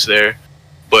medical use there.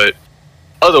 But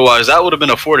otherwise, that would have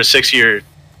been a 4 to 6 year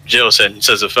jail sentence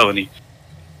as a felony.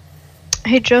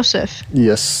 Hey, Joseph,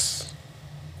 Yes.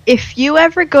 if you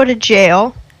ever go to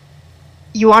jail,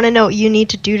 you want to know what you need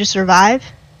to do to survive?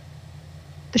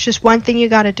 There's just one thing you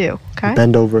got to do, okay?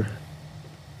 Bend over.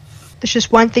 There's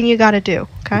just one thing you got to do,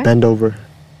 okay? Bend over.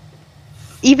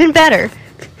 Even better,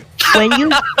 when you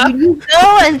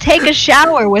go and take a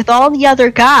shower with all the other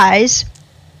guys,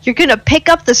 you're going to pick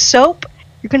up the soap,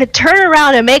 you're going to turn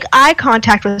around and make eye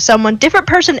contact with someone, different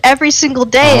person every single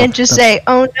day, and just say,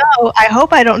 oh no, I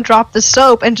hope I don't drop the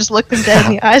soap, and just look them dead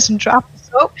in the eyes and drop the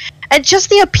soap. And just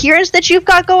the appearance that you've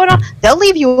got going on, they'll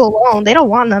leave you alone. They don't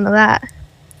want none of that.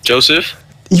 Joseph,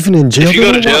 Even in jail, if you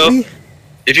they go to don't want jail, me?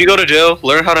 if you go to jail,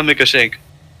 learn how to make a shank.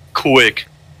 Quick.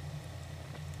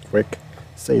 Quick.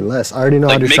 Say less. I already know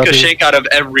how Like, to make sharpen. a shank out of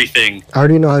everything. I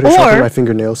already know how to Or- sharpen my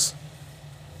fingernails.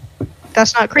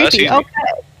 That's not creepy. easy. Okay.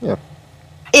 Yeah.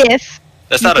 If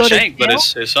That's you not go a to shank, but jail,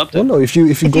 it's Well, something. no. If you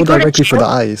you go go to directly for jail-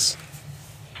 the eyes.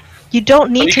 you don't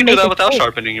But need you to can do make that a without shank.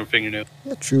 sharpening your fingernail.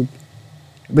 Yeah, true.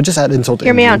 But just add insult to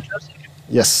Hear me out, injury. Joseph.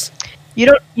 Yes.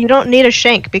 You don't need a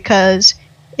shank because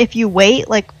if you wait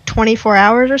like 24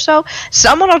 hours or so,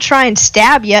 someone will try and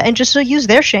stab you and just use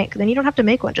their shank. Then you don't have to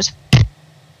make one. Just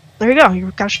there you go.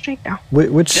 You've got a shank now.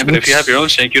 Which? Yeah, but if you have your own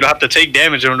shank, you don't have to take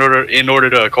damage in order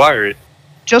to acquire it.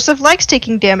 Joseph likes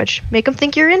taking damage. Make them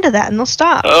think you're into that, and they'll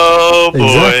stop. Oh boy.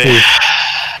 Exactly.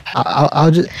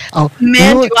 I'll just.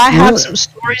 Man, do I have some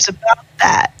stories about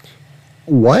that.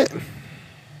 What?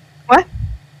 What?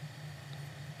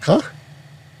 Huh?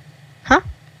 Huh?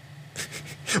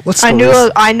 What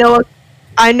stories?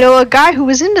 I know a guy who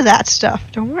was into that stuff.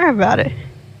 Don't worry about it.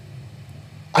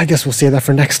 I guess we'll save that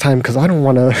for next time because I don't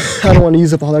want to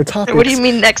use up all our topics. What do you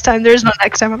mean next time? There's no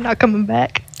next time. I'm not coming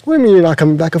back. What do you mean you're not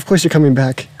coming back? Of course you're coming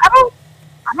back. I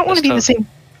don't want to be in the same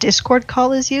Discord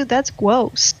call as you. That's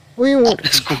gross. We won't.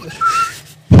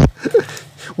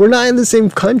 We're not in the same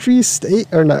country, state,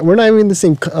 or not. We're not even in the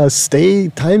same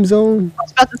state, time zone. I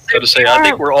was about to say, I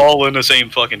think we're all in the same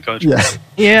fucking country. Yeah.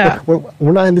 Yeah.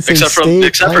 We're not in the same state.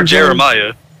 Except for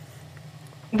Jeremiah.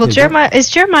 Well, is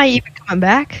Jeremiah even coming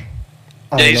back?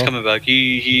 Yeah, he's coming back.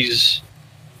 He's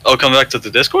coming back to the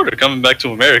Discord or coming back to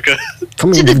America?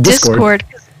 Coming to the Discord.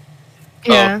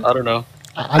 Yeah. I don't know.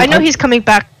 I know he's coming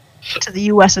back to the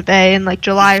US of A in like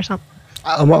July or something.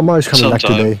 I'm always coming back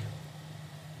today.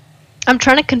 I'm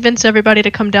trying to convince everybody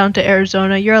to come down to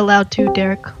Arizona. You're allowed to,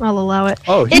 Derek. I'll allow it.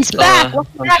 Oh, it's back.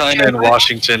 I'm kind of in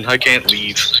Washington. I can't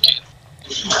leave.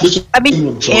 I mean,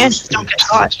 you can. Don't get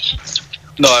caught.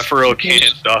 No, I for real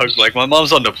can't, dog. Like, my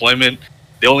mom's on deployment.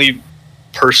 The only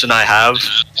person I have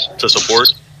to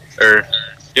support, or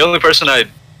the only person I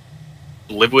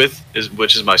live with,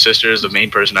 which is my sister, is the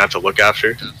main person I have to look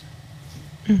after.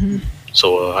 Mm-hmm.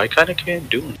 So I kind of can't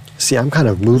do it. See, I'm kind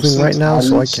of moving right now,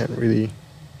 so I can't really.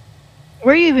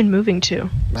 Where are you even moving to?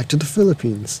 Back to the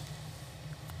Philippines.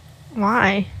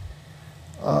 Why?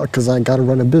 Because I got to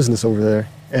run a business over there,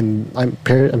 and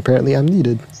apparently I'm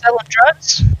needed. Selling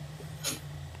drugs?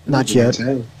 Not yet.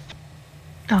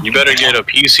 You better get a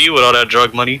PC with all that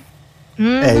drug money.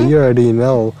 Mm-hmm. Hey, you already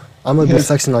know. I'm gonna be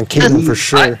flexing on Katelyn for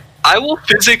sure. I will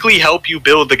physically help you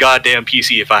build the goddamn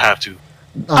PC if I have to.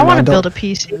 I want to build a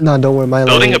PC. No, don't worry.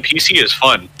 Building a PC is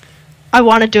fun. I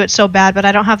want to do it so bad, but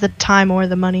I don't have the time or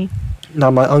the money. No,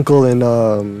 my uncle and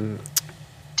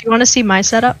Do you want to see my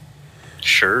setup?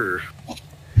 Sure.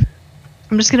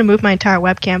 I'm just gonna move my entire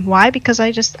webcam. Why? Because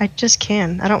I just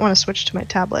can. I don't want to switch to my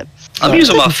tablet. I'm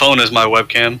using my phone as my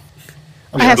webcam.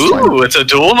 Ooh, it's a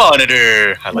dual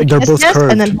monitor. I like They're both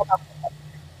curved. And then,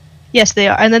 yes, they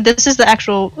are. And then this is the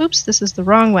actual. Oops, this is the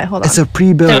wrong way. Hold on. It's a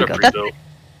pre-built.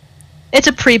 It's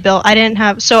a pre-built. I didn't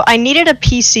have. So I needed a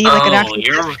PC, like an actual.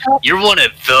 You're one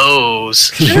of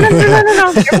those.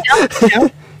 No.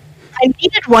 I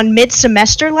needed one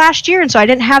mid-semester last year, and so I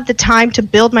didn't have the time to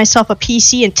build myself a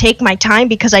PC and take my time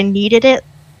because I needed it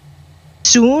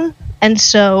soon. And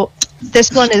so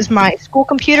this one is my school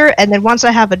computer, and then once I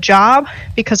have a job,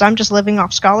 because I'm just living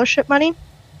off scholarship money,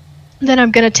 then I'm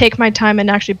going to take my time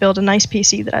and actually build a nice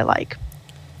PC that I like.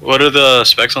 What are the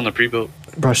specs on the pre-built?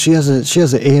 Bro, she has an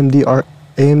AMD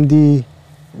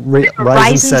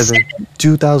Ryzen 7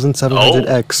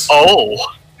 2700X.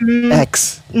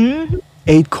 X. Mm-hmm.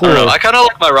 8 core. I kind of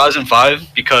like my Ryzen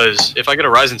 5 because if I get a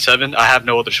Ryzen 7, I have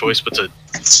no other choice but to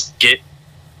get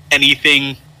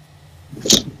anything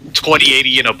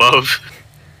 2080 and above.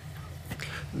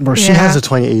 Bro, she has a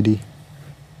 2080.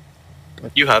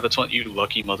 You have a 20. You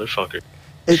lucky motherfucker.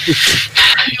 I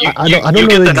don't you know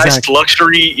get the the exact. nice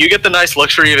luxury. You get the nice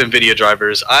luxury of Nvidia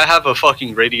drivers. I have a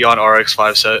fucking Radeon RX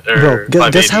 5 set. Bro,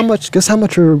 guess how much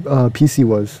her PC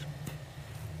was.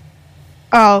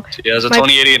 Oh. So yeah, it's a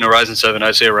 2080 and a Ryzen 7.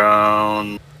 I'd say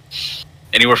around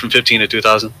anywhere from 15 to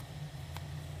 2000.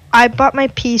 I bought my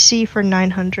PC for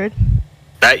 900.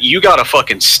 That you got a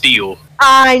fucking steal.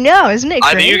 I know, isn't it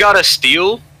great? Either you got a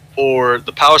steal, or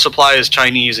the power supply is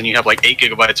Chinese and you have like 8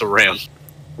 gigabytes of RAM.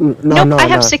 No, I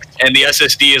have 6. And the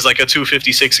SSD is like a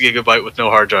 256 gigabyte with no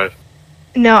hard drive.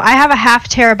 No, I have a 0.5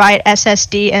 terabyte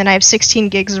SSD and I have 16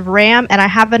 gigs of RAM, and I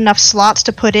have enough slots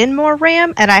to put in more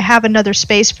RAM, and I have another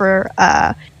space for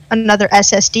another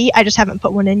SSD. I just haven't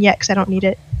put one in yet because I don't need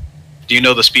it. Do you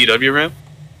know the speed of your RAM?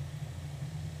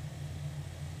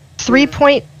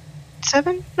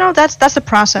 3.7? No, that's the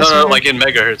processor. No, like in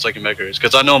megahertz,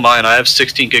 Because I know mine. I have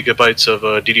 16 gigabytes of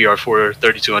DDR4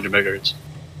 3200 megahertz.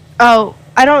 Oh,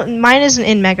 I don't. Mine isn't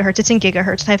in megahertz. It's in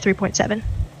gigahertz. I have 3.7.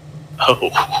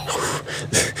 Oh.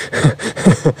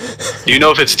 Do you know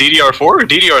if it's DDR4 or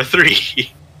DDR3?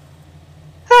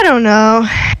 I don't know.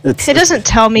 It doesn't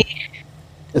tell me.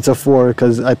 It's a 4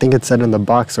 because I think it said in the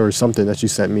box or something that you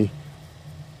sent me.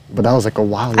 But that was like a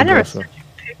while ago. I never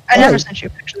sent you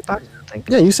a picture of the box, I don't think.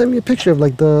 Yeah, you sent me a picture of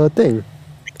like the thing.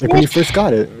 Like when you first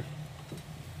got it.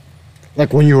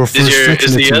 Like when you were first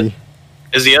fixing it to me.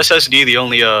 Is the SSD the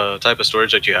only type of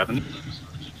storage that you have in?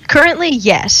 Currently,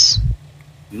 yes.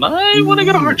 Might want to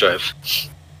get a hard drive.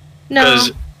 No.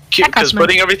 Because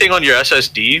putting everything on your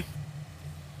SSD,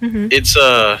 it's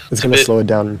gonna slow it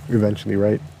down eventually,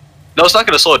 right? No, it's not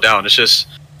gonna slow it down. It's just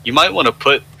you might want to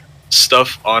put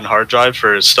stuff on hard drive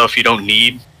for stuff you don't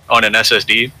need on an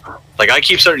SSD. Like I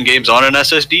keep certain games on an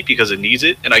SSD because it needs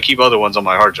it, and I keep other ones on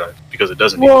my hard drive because it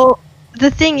doesn't need it. Well,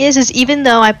 the thing is even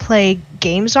though I play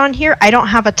games on here, I don't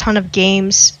have a ton of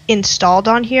games installed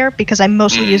on here because I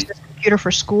mostly use this computer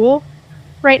for school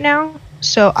right now.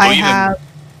 So Well,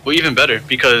 even better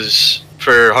because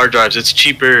for hard drives, it's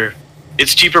cheaper.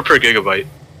 It's cheaper per gigabyte.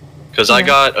 Because I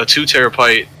got a 2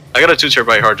 terabyte. I got a 2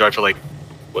 terabyte hard drive for like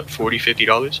what,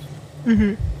 $40-$50.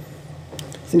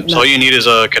 So all you need is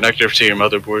a connector to your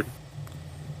motherboard.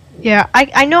 Yeah,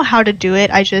 I know how to do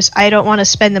it. I don't want to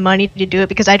spend the money to do it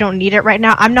because I don't need it right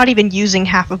now. I'm not even using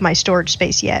half of my storage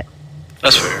space yet.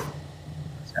 That's fair.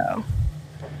 So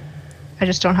I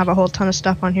just don't have a whole ton of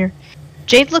stuff on here.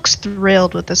 Jade looks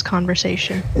thrilled with this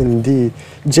conversation. Indeed.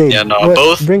 Jade, Yeah, no,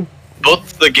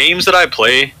 both the games that I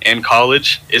play in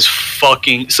college is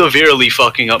severely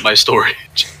fucking up my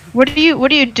storage. What do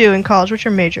you do in college? What's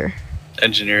your major?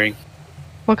 Engineering.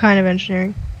 What kind of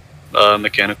engineering?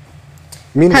 Mechanical.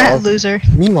 Meanwhile, Loser.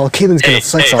 Meanwhile, Katelyn's gonna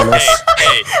flex on us.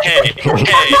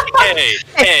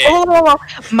 Hey. Oh,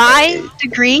 my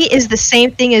degree is the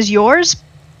same thing as yours,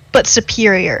 but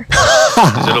superior.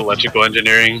 Is it electrical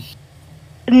engineering?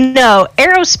 No,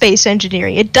 aerospace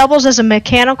engineering. It doubles as a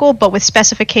mechanical, but with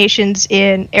specifications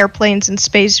in airplanes and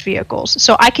space vehicles.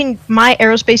 So my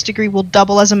aerospace degree will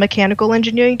double as a mechanical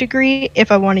engineering degree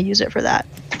if I want to use it for that.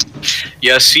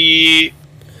 Yeah, see,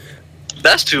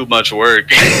 that's too much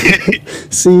work.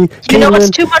 See, you know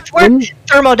what's too much work?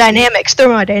 Thermodynamics.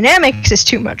 Thermodynamics is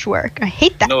too much work. I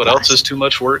hate that. You know what class. else is too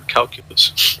much work?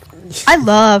 Calculus. I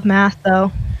love math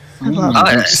though.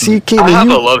 see, Katelyn, I have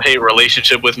a love-hate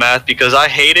relationship with math because I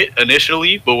hate it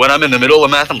initially, but when I'm in the middle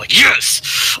of math, I'm like,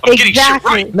 yes, I'm getting shit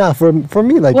right. Nah, for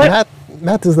me, like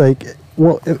math is like,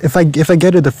 well, if I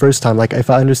get it the first time, like if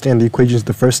I understand the equations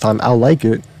the first time, I'll like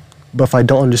it, but if I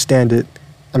don't understand it,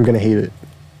 I'm gonna hate it.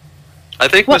 I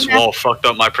think this wall fucked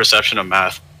up my perception of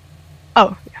math.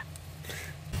 Oh, yeah.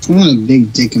 I want a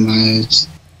big dick in my ass.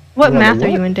 What math are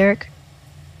you in, Derek?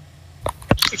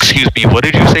 Excuse me, what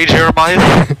did you say, Jeremiah?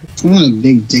 I want a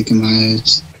big dick in my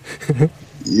ass.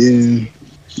 Yeah.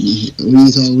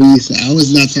 I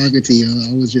was not talking to you.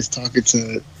 I was just talking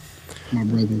to my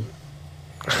brother.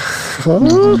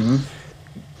 Huh?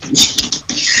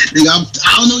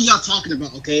 I don't know what y'all talking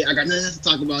about, okay? I got nothing to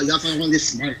talk about. Y'all talking about this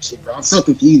smart shit, bro. I'm so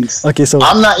confused. Okay, so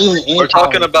I'm not even in We're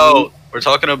talking about you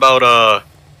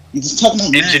just talking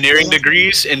about engineering math,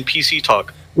 degrees and PC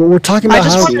talk. well, we're talking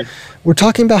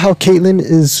about how Katelyn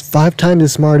is 5 times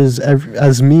as smart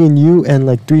as me and you, and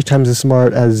like 3 times as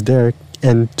smart as Derek,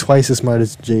 and twice as smart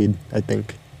as Jade, I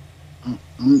think.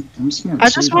 I'm smart. I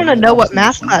just want to know what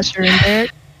math class you're in,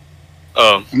 Derek.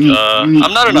 I'm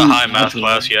not in a high math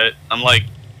class yet. I'm like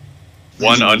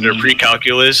 1 under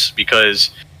pre-calculus because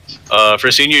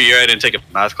for senior year I didn't take a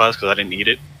math class because I didn't need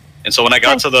it. And so when I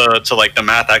got to the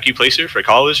math AccuPlacer for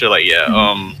college, they're like,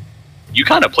 yeah, you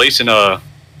kind of place in a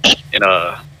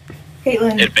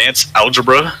Katelyn. advanced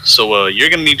algebra, so you're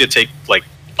gonna need to take like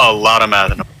a lot of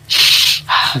math.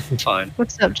 Fine.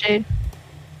 What's up, Jade?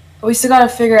 We still gotta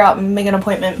figure out and make an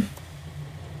appointment.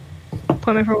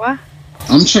 Appointment for what?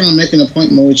 I'm trying to make an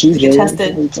appointment with you, Get Jay.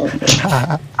 tested.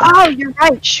 Oh, you're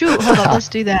right. Shoot, hold on. Let's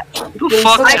do that. Who the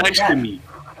fuck texted me?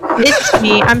 It's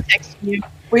me. I'm texting you.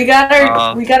 We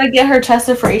gotta get her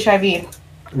tested for HIV.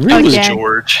 Really? Who's Okay.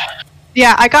 George?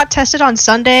 Yeah, I got tested on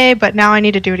Sunday, but now I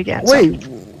need to do it again. so- Wait,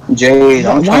 Jay,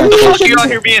 I'm why trying are What to the you fuck are you out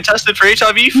here being tested for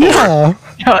HIV for? yeah.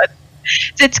 No,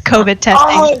 it's COVID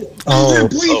testing.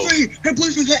 her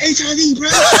boyfriend got HIV, bro.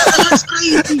 That's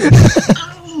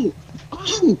crazy.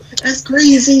 That's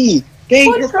crazy.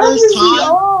 Dang, her What drug first is he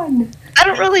time. on? I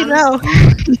don't really know.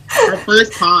 Her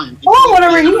first time. Oh,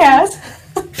 whatever he has.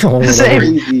 Oh, Same.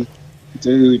 Crazy,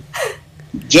 dude.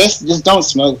 Just don't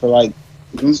smoke for like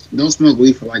don't smoke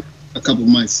weed for like a couple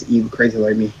months. You crazy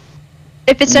like me.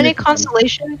 If it's any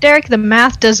consolation, Derek, the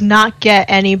math does not get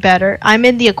any better. I'm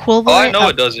in the equivalent. Oh, I know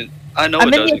it doesn't. I know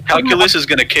it doesn't. Calculus is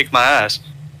gonna kick my ass.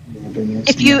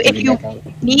 If you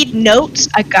need notes,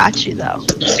 I got you though,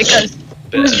 because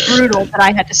it was brutal that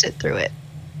I had to sit through it.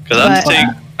 Because I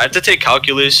have to take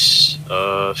calculus.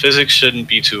 Physics shouldn't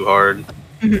be too hard.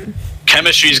 Mhm.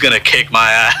 Chemistry's gonna kick my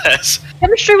ass.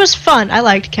 Chemistry was fun. I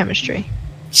liked chemistry.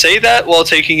 Say that while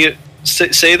taking it.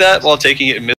 Say that while taking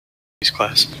it in Miss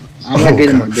class. I'm not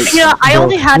getting my dick. You know, I Bro,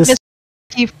 only had this-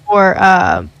 Miss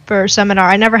for seminar.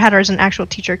 I never had her as an actual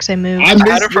teacher because I moved. I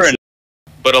had her for,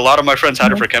 but a lot of my friends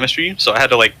had her for chemistry, so I had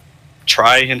to like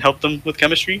try and help them with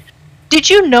chemistry. Did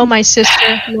you know my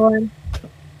sister, Lauren?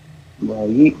 Bro,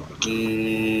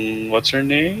 What's her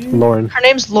name? Lauren. Her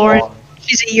name's Lauren.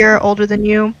 She's a year older than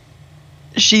you.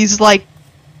 She's like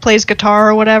plays guitar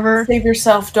or whatever. Save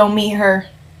yourself. Don't meet her.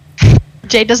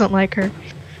 Jay doesn't like her.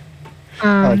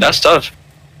 That's tough.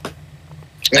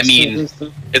 I mean,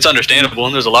 it's understandable.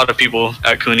 And there's a lot of people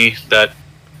at Cooney that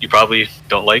you probably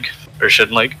don't like or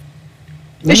shouldn't like.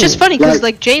 It's just funny because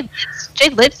like Jay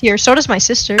lives here. So does my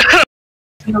sister.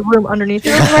 In the room underneath She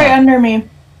her. was right under me.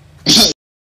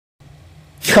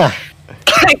 Damn,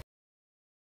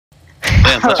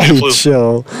 that's Hey, flu.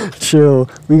 chill.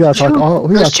 We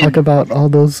gotta talk about all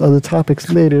those other topics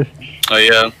later. Oh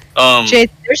yeah. Jay,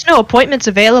 there's no appointments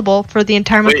available for the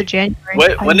entire month Wait, of January.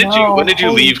 when did you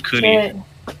Holy leave Cooney? shit.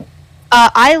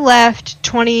 I left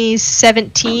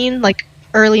 2017, like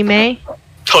early May.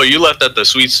 Oh, you left at the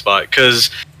sweet spot because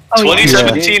Oh, yeah.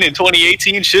 2017 and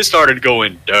 2018 shit started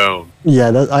going down. Yeah,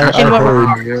 I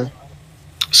heard.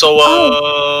 So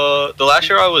the last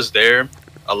year I was there,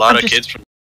 a lot of kids from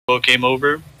came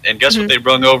over, and guess what they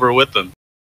brung over with them?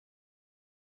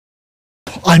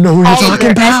 I know who you're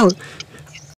talking about.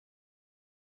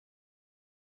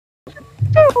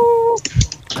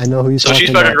 I know who you're So talking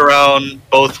she started about. around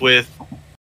both with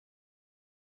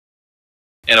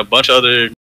and a bunch of other.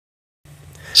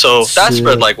 So that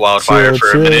spread like wildfire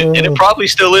for a minute, and it probably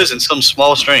still is in some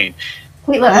small strain.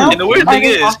 Caitlin, And the weird are thing they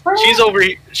is, offering?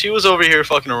 she was over here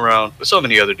fucking around with so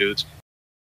many other dudes.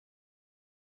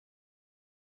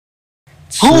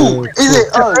 Who is it?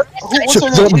 What's her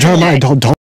name? Jeremiah, don't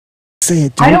say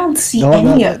it. Dude. I don't see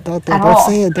any of Don't at all.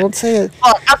 say it. Don't say it.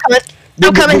 Oh,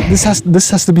 I'm coming. This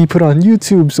has to be put on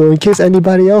YouTube, so in case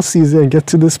anybody else sees it and get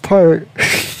to this part,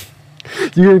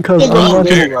 you can come.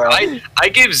 I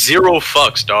give zero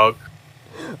fucks, dog.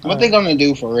 What they gonna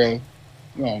do for real?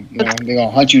 They gonna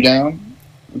hunt you down?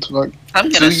 What's like? I'm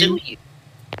gonna sue you.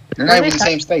 They're not even in the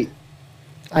same state.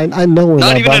 I know we're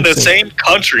not. Not even in the bouncing. same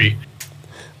country.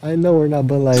 I know we're not,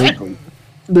 but like, Exactly.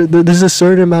 there's a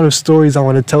certain amount of stories I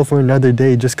want to tell for another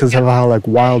day, just because of how like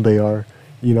wild they are,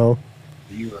 you know.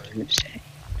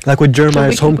 Like with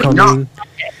Jeremiah's homecoming.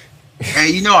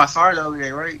 Hey, I saw it the other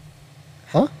day, right?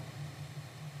 Huh?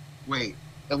 Wait,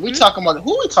 if we talking about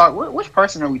which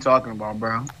person are we talking about,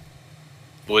 bro?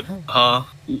 What? What?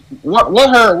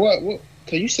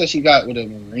 Cause you said she got with a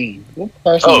Marine. What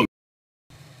person? Oh.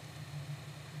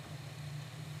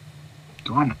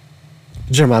 Go on.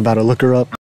 Jeremiah about to look her up.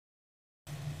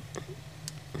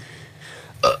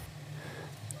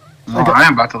 I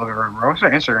am about to look at her, bro. What's her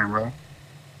Instagram, bro?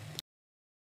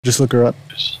 Just look her up.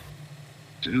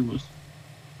 Dude.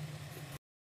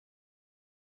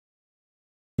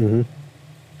 Mhm.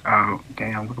 Oh,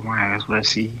 damn. Look at my ass. Let's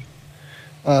see.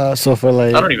 So for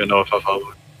like, I don't even know if I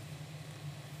follow it.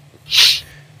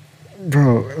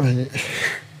 bro, like,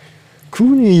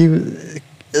 Cooney,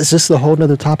 it's just a whole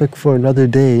nother topic for another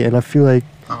day, and I feel like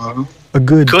a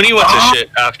good. Cooney went to shit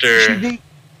after. I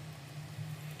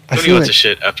Cooney feel went like, to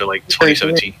shit after like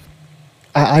 2017.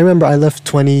 I remember I left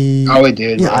 20. Oh, it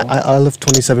did. Yeah, bro. I left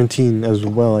 2017 as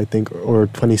well, I think, or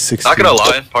 2016. Not gonna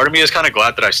lie, part of me is kind of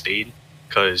glad that I stayed,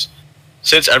 because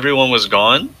since everyone was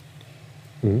gone,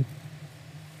 Mhm.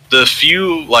 the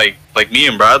few like me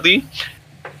and Bradley,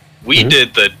 we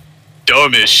did the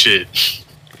dumbest shit.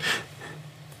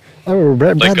 I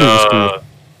remember Like Bradley was cool.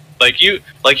 like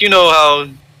you know how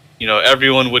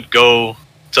everyone would go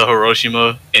to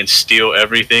Hiroshima and steal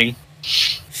everything.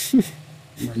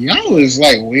 Y'all was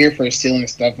like weird for stealing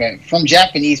stuff from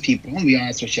Japanese people. I'm gonna be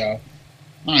honest with y'all.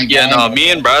 Yeah, no,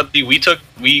 me and Bradley, we kind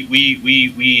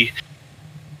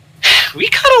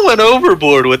of went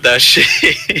overboard with that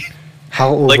shit.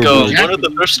 How Like overboard? one of the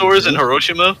thrift stores in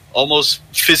Hiroshima almost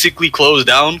physically closed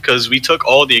down because we took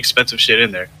all the expensive shit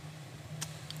in there.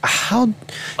 How?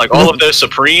 Like all of their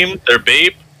Supreme, their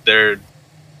Bape, their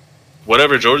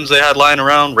whatever Jordans they had lying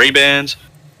around, Ray-Bans.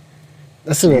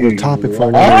 That's another topic for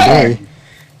another day.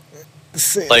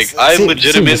 Like I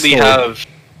legitimately have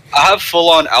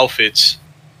full-on outfits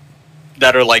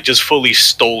that are like just fully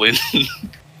stolen.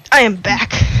 I am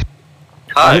back.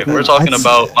 Hi, we're talking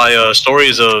about my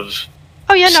stories of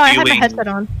Oh yeah, no, I had my stealing, headset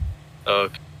on.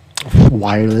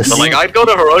 wireless. But like I'd go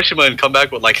to Hiroshima and come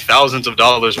back with like thousands of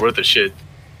dollars worth of shit.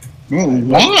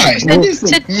 Why?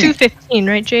 Said 215,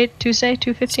 right, Jade? Tuesday,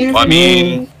 215. I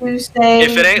mean, Tuesday.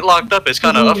 if it ain't locked up, it's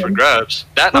kind of up for grabs.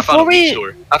 That and I found a weed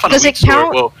store. I found a Does weed it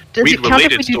count? store. Well, Does it count if we weed-related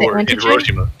do the store in antigen?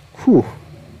 Hiroshima. Whew.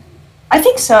 I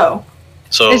think so.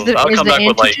 So I'll come back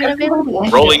with like antigen available?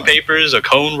 rolling papers, a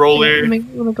cone roller, Let me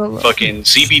go look. fucking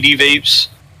CBD vapes,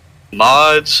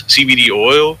 mods, CBD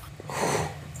oil.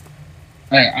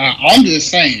 Hey, I'm just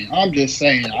saying.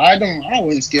 I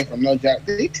wouldn't steal from no job.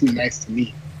 They too nice to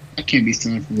me. I can't be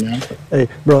stealing from them. Hey,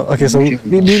 bro. Okay, so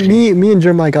me and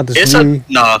Jeremiah got this. It's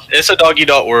a dog eat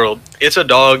dog world. It's a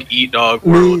dog eat dog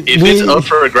world. If it's up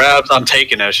for grabs, I'm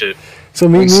taking that shit. So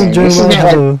me and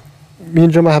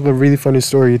Jeremiah have a really funny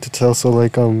story to tell. So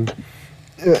like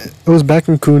it was back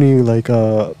in Cooney. Like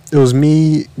it was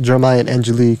me, Jeremiah, and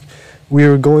Angelique. We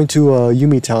were going to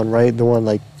Yumi Town, right? The one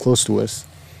like close to us.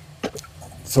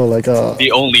 So like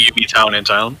the only Yumi town in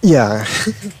town. Yeah.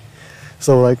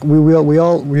 So like we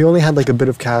only had like a bit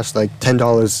of cash, like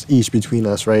 $10 each between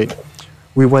us, right?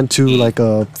 We went to like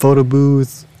a photo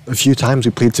booth a few times.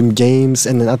 We played some games,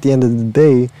 and then at the end of the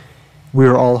day, we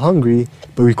were all hungry,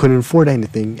 but we couldn't afford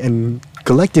anything, and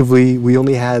collectively we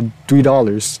only had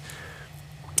 $3.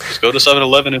 Let's go to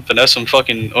 7-Eleven and finesse some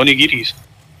fucking onigiris.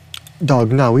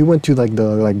 Dog, no, we went to like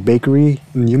the bakery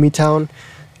in Yumi Town.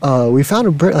 We found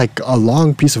a bread, like a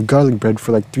long piece of garlic bread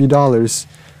for like $3.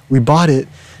 We bought it.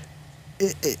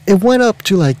 It went up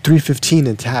to like $3.15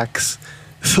 in tax.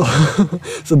 So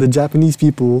the Japanese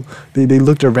people they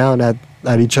looked around at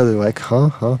each other like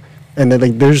huh, and then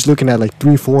like they're just looking at like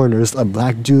 3 foreigners, a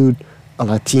black dude, a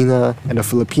Latina, and a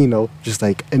Filipino, just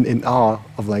like in awe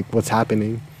of like what's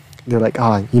happening. They're like,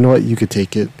 you know what, you could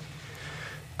take it.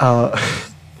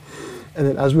 And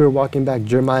then as we were walking back,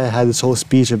 Jeremiah had this whole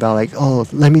speech about like,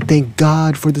 let me thank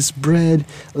God for this bread.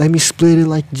 Let me split it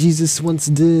like Jesus once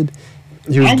did.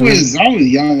 I was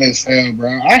young as hell,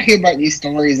 bro. I hear about these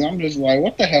stories, and I'm just like,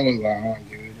 what the hell is going on,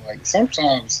 dude? Like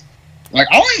sometimes, like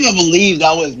I don't even believe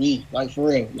that was me. Like for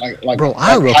real, like bro,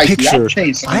 I have a picture.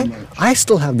 So I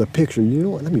still have the picture. You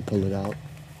know what? Let me pull it out.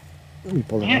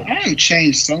 I have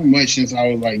changed so much since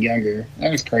I was like younger. That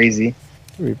was crazy.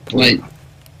 Like.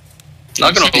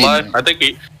 Not gonna lie, I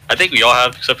think we all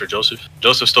have, except for Joseph.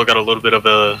 Joseph still got a little bit of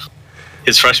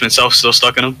his freshman self still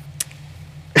stuck in him.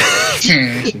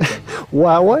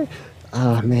 Wow, what?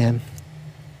 Man.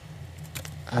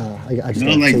 I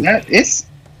just like that.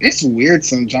 It's weird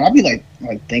sometimes. I'll be like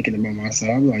thinking about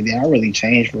myself. I'll be like, yeah, I really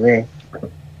changed for real.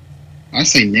 I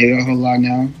say nigga a whole lot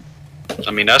now.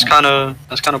 I mean, that's kind of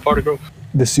part of growth.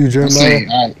 The Sue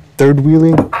Jeremiah. Third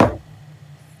wheeling.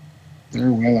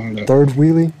 Third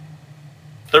wheeling?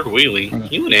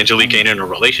 You and Angelique ain't in a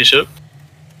relationship.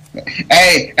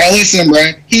 Hey, listen,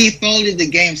 bro. He folded the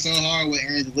game so hard with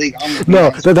Angelique.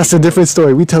 No, that's a different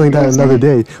story. We telling that another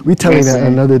day. We telling that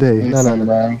another day.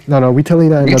 No. We telling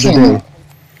that another day.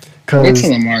 Wait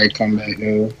till Amari come back,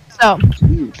 dude. So,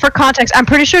 for context, I'm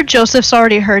pretty sure Joseph's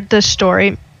already heard this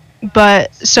story.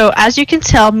 But, so, as you can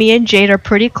tell, me and Jade are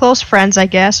pretty close friends, I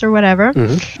guess, or whatever.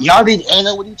 Mm-hmm. Y'all did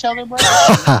anal with each other, bro?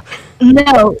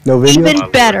 No, even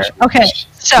better. Okay,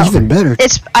 so, even better.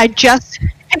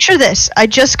 Picture this. I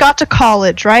just got to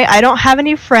college, right? I don't have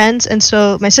any friends, and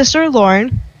so my sister,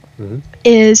 Lauren,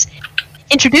 is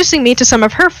introducing me to some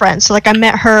of her friends. So, like, I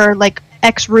met her, like,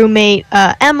 ex-roommate,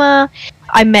 Emma.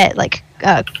 I met, like,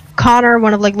 Connor,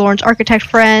 one of, like, Lauren's architect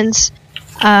friends.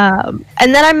 And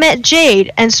then I met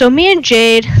Jade, and so me and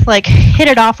Jade like hit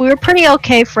it off. We were pretty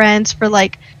okay friends for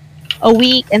like a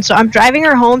week, and so I'm driving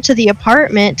her home to the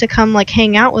apartment to come like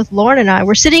hang out with Lauren and I.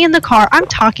 We're sitting in the car. I'm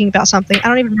talking about something. I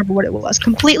don't even remember what it was.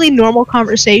 Completely normal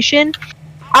conversation.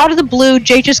 Out of the blue,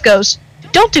 Jade just goes,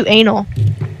 "Don't do anal,"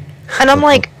 and I'm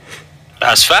like,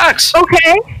 "That's facts."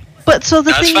 Okay, but so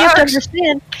the thing you have to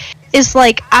understand is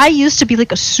like I used to be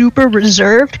like a super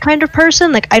reserved kind of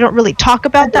person. Like I don't really talk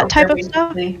about that type of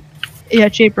stuff. Yeah,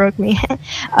 Jade broke me.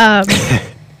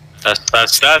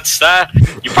 That's that.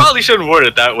 You probably shouldn't word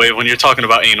it that way when you're talking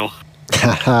about anal.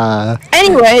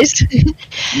 Anyways,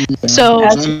 so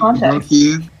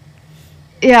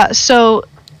yeah, so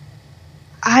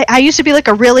I used to be like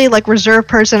a really like reserved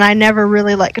person. I never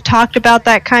really like talked about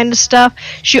that kind of stuff.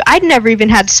 Shoot, I'd never even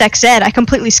had sex ed. I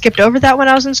completely skipped over that when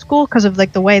I was in school because of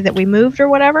like the way that we moved or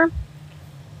whatever.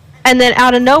 And then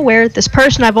out of nowhere, this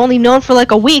person I've only known for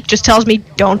like a week just tells me,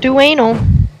 "Don't do anal."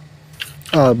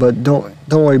 But don't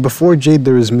worry. Before Jade,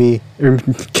 there was me.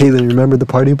 Katelyn, remember the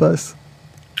party bus?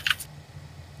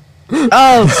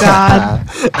 Oh God.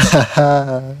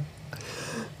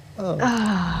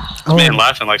 Man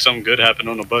laughing like something good happened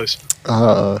on the bus.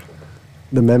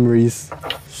 The memories,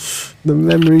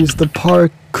 the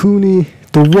park, Cooney,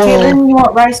 the wall. Katelyn, you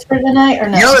want rice for the night or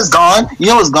no? You know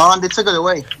it's gone. They took it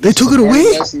away. They took it away?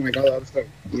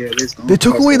 Yeah, it's gone. They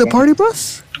took away the party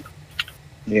bus?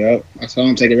 Yeah, I saw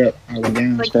them take it up. I went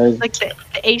down. Like the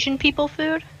Asian people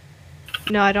food?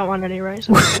 No, I don't want any rice.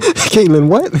 Katelyn,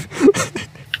 what?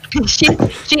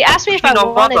 She asked me if I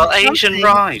wanted Asian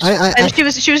rice.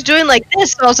 And she was doing like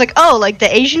this, so I was like, "Oh, like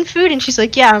the Asian food?" And she's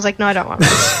like, "Yeah." I was like, "No, I don't want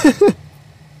rice."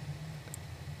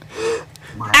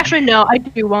 Actually, no, I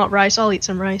do want rice. I'll eat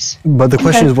some rice. But the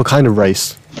question is, what kind of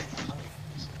rice?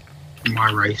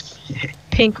 My rice.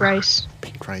 Pink rice.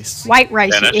 Pink rice. White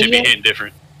rice, Yeah, you that should be idiot. hitting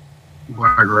different.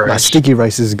 Black Nah, rice. sticky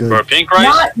rice is good. For pink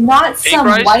rice, Not Pink some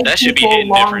rice? white That should be people hitting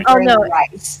long different. grain Oh, no.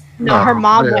 rice. No, her No,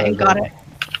 mom yeah, went and got yeah. it.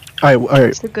 Alright.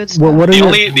 It's the good stuff. What are the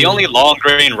your... only long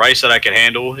grain rice that I can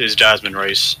handle is jasmine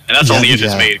rice, and that's Yeah, only if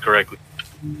it's yeah. made correctly.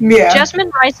 Yeah.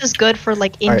 Jasmine rice is good for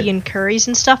like Indian curries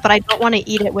and stuff, but I don't want to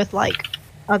eat it with like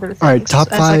other things. Alright,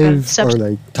 top as, like, a 5 or substitute.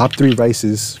 like top 3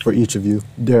 rices for each of you.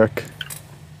 Derek.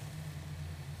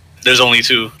 There's only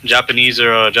 2, Japanese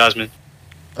or jasmine.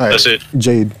 Alright. That's it.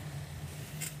 Jade.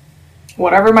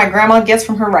 Whatever my grandma gets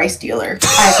from her rice dealer. I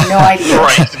have no idea.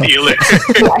 Rice dealer.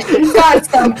 Yeah, she's got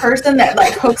some person that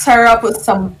like hooks her up with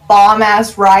some bomb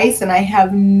ass rice, and I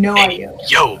have no idea.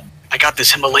 Yo, I got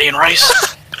this Himalayan rice.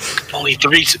 only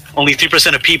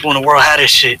 3% of people in the world had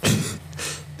this shit.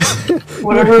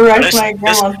 Whatever rice This my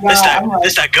grandma's got, I'm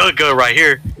like, that good right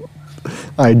here.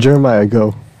 Alright, Jeremiah,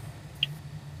 go.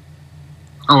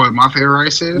 Oh, what my favorite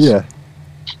rice is? Yeah.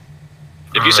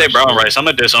 If you say brown rice, I'm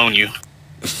gonna disown you.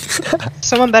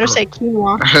 Someone better say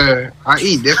quinoa. I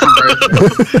eat different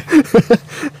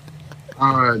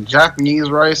rice. Japanese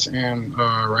rice and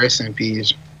rice and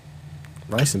peas.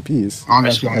 Rice and peas.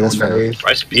 Honestly, Yeah, that's what that fair. is.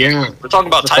 Rice and peas. Yeah, We're talking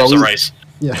about That's types all of we- rice.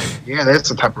 Yeah. yeah, that's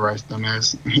the type of rice,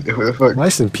 dumbass. What the fuck?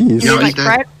 Rice and peas. You You know, mean eat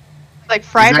like that?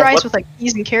 fried that rice what- with like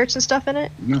peas and carrots and stuff in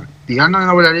it? No, do y'all not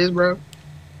know what that is, bro? I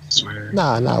swear.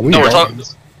 Nah, we No, we're don't. talking No,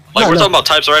 we're no. talking about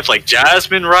types of rice, like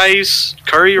jasmine rice,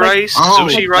 curry Like- rice, Oh.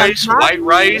 sushi Like rice, basmati, white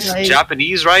rice, like-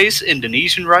 Japanese rice,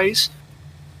 Indonesian rice.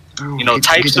 Oh, You know, get-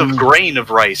 types get of down. grain of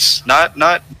rice, not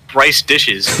rice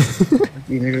dishes.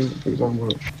 You niggas, what you talking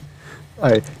about?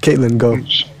 Alright, Katelyn, go.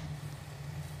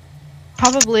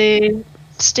 Probably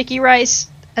sticky rice,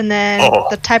 and then Oh.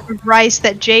 the type of rice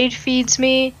that Jade feeds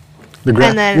me. The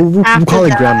And then we'll after call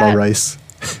it grandma that- rice.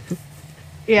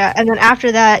 Yeah, and then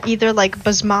after that, either like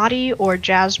basmati or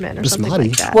jasmine or something like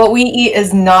Basmati? that. what we eat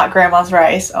is not grandma's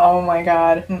rice. Oh my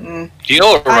god. Mm-mm. Do you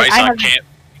know what I rice I, have- can't?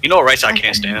 You know what rice I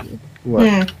can't stand? What?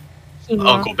 Hmm. Quinoa.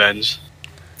 Uncle Ben's.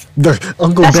 The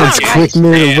Uncle That's Ben's not quick rice.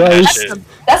 minute Man, rice. that shit.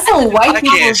 That's only white I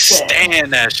people can't shit.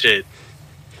 stand that shit.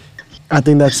 I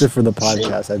think that's it for the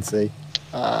podcast, I'd say.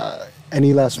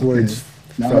 Any last words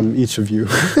No. from each of you?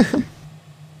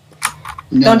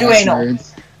 No Don't do last anal.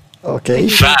 words. Okay.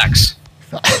 Facts.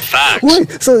 Facts.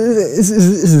 Wait, so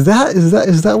is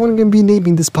that one gonna be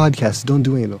naming this podcast? Don't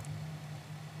do anal.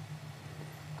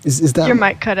 Is that Your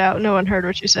mic cut out. No one heard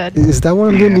what you said. is that what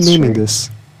I'm gonna be That's naming true. this?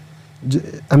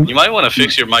 You might want to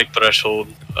fix your mic threshold.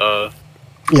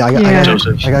 Yeah, I Yeah.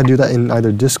 gotta do that in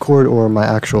either Discord or my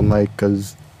actual mic,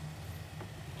 cause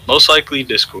Most likely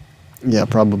Discord. yeah,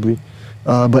 probably.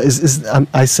 But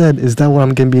I said, is that what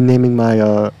I'm gonna be naming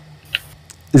my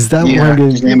Is that what Yeah, I'm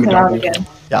gonna? just name it Cut out double. again.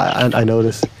 Yeah, I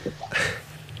noticed.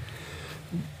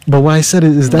 But what I said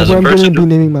is that As what a I'm gonna person be who-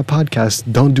 naming my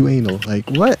podcast? Don't do anal. Like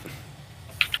what?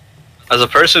 As a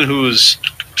person who's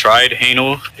tried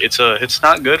anal, it's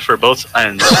not good for both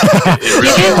ends. It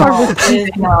really, No, it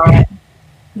is not.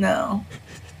 No.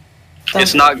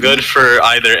 it's not good for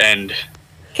either end.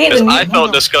 Because Caitlin, I you-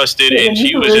 felt disgusted Caitlin, and you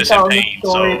she can was really just in tell the pain.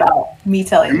 story So about me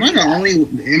telling Am I you. the only?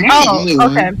 Am I the Oh, only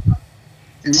okay. one?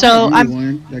 Am So, I the only I'm-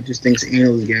 one that just thinks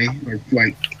anal is gay, or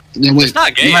like? Yeah, wait, it's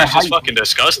not gay. no matter It's how just you- fucking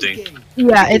disgusting.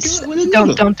 Yeah, it's What do you don't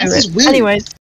do? do That's it. just weird. Anyways,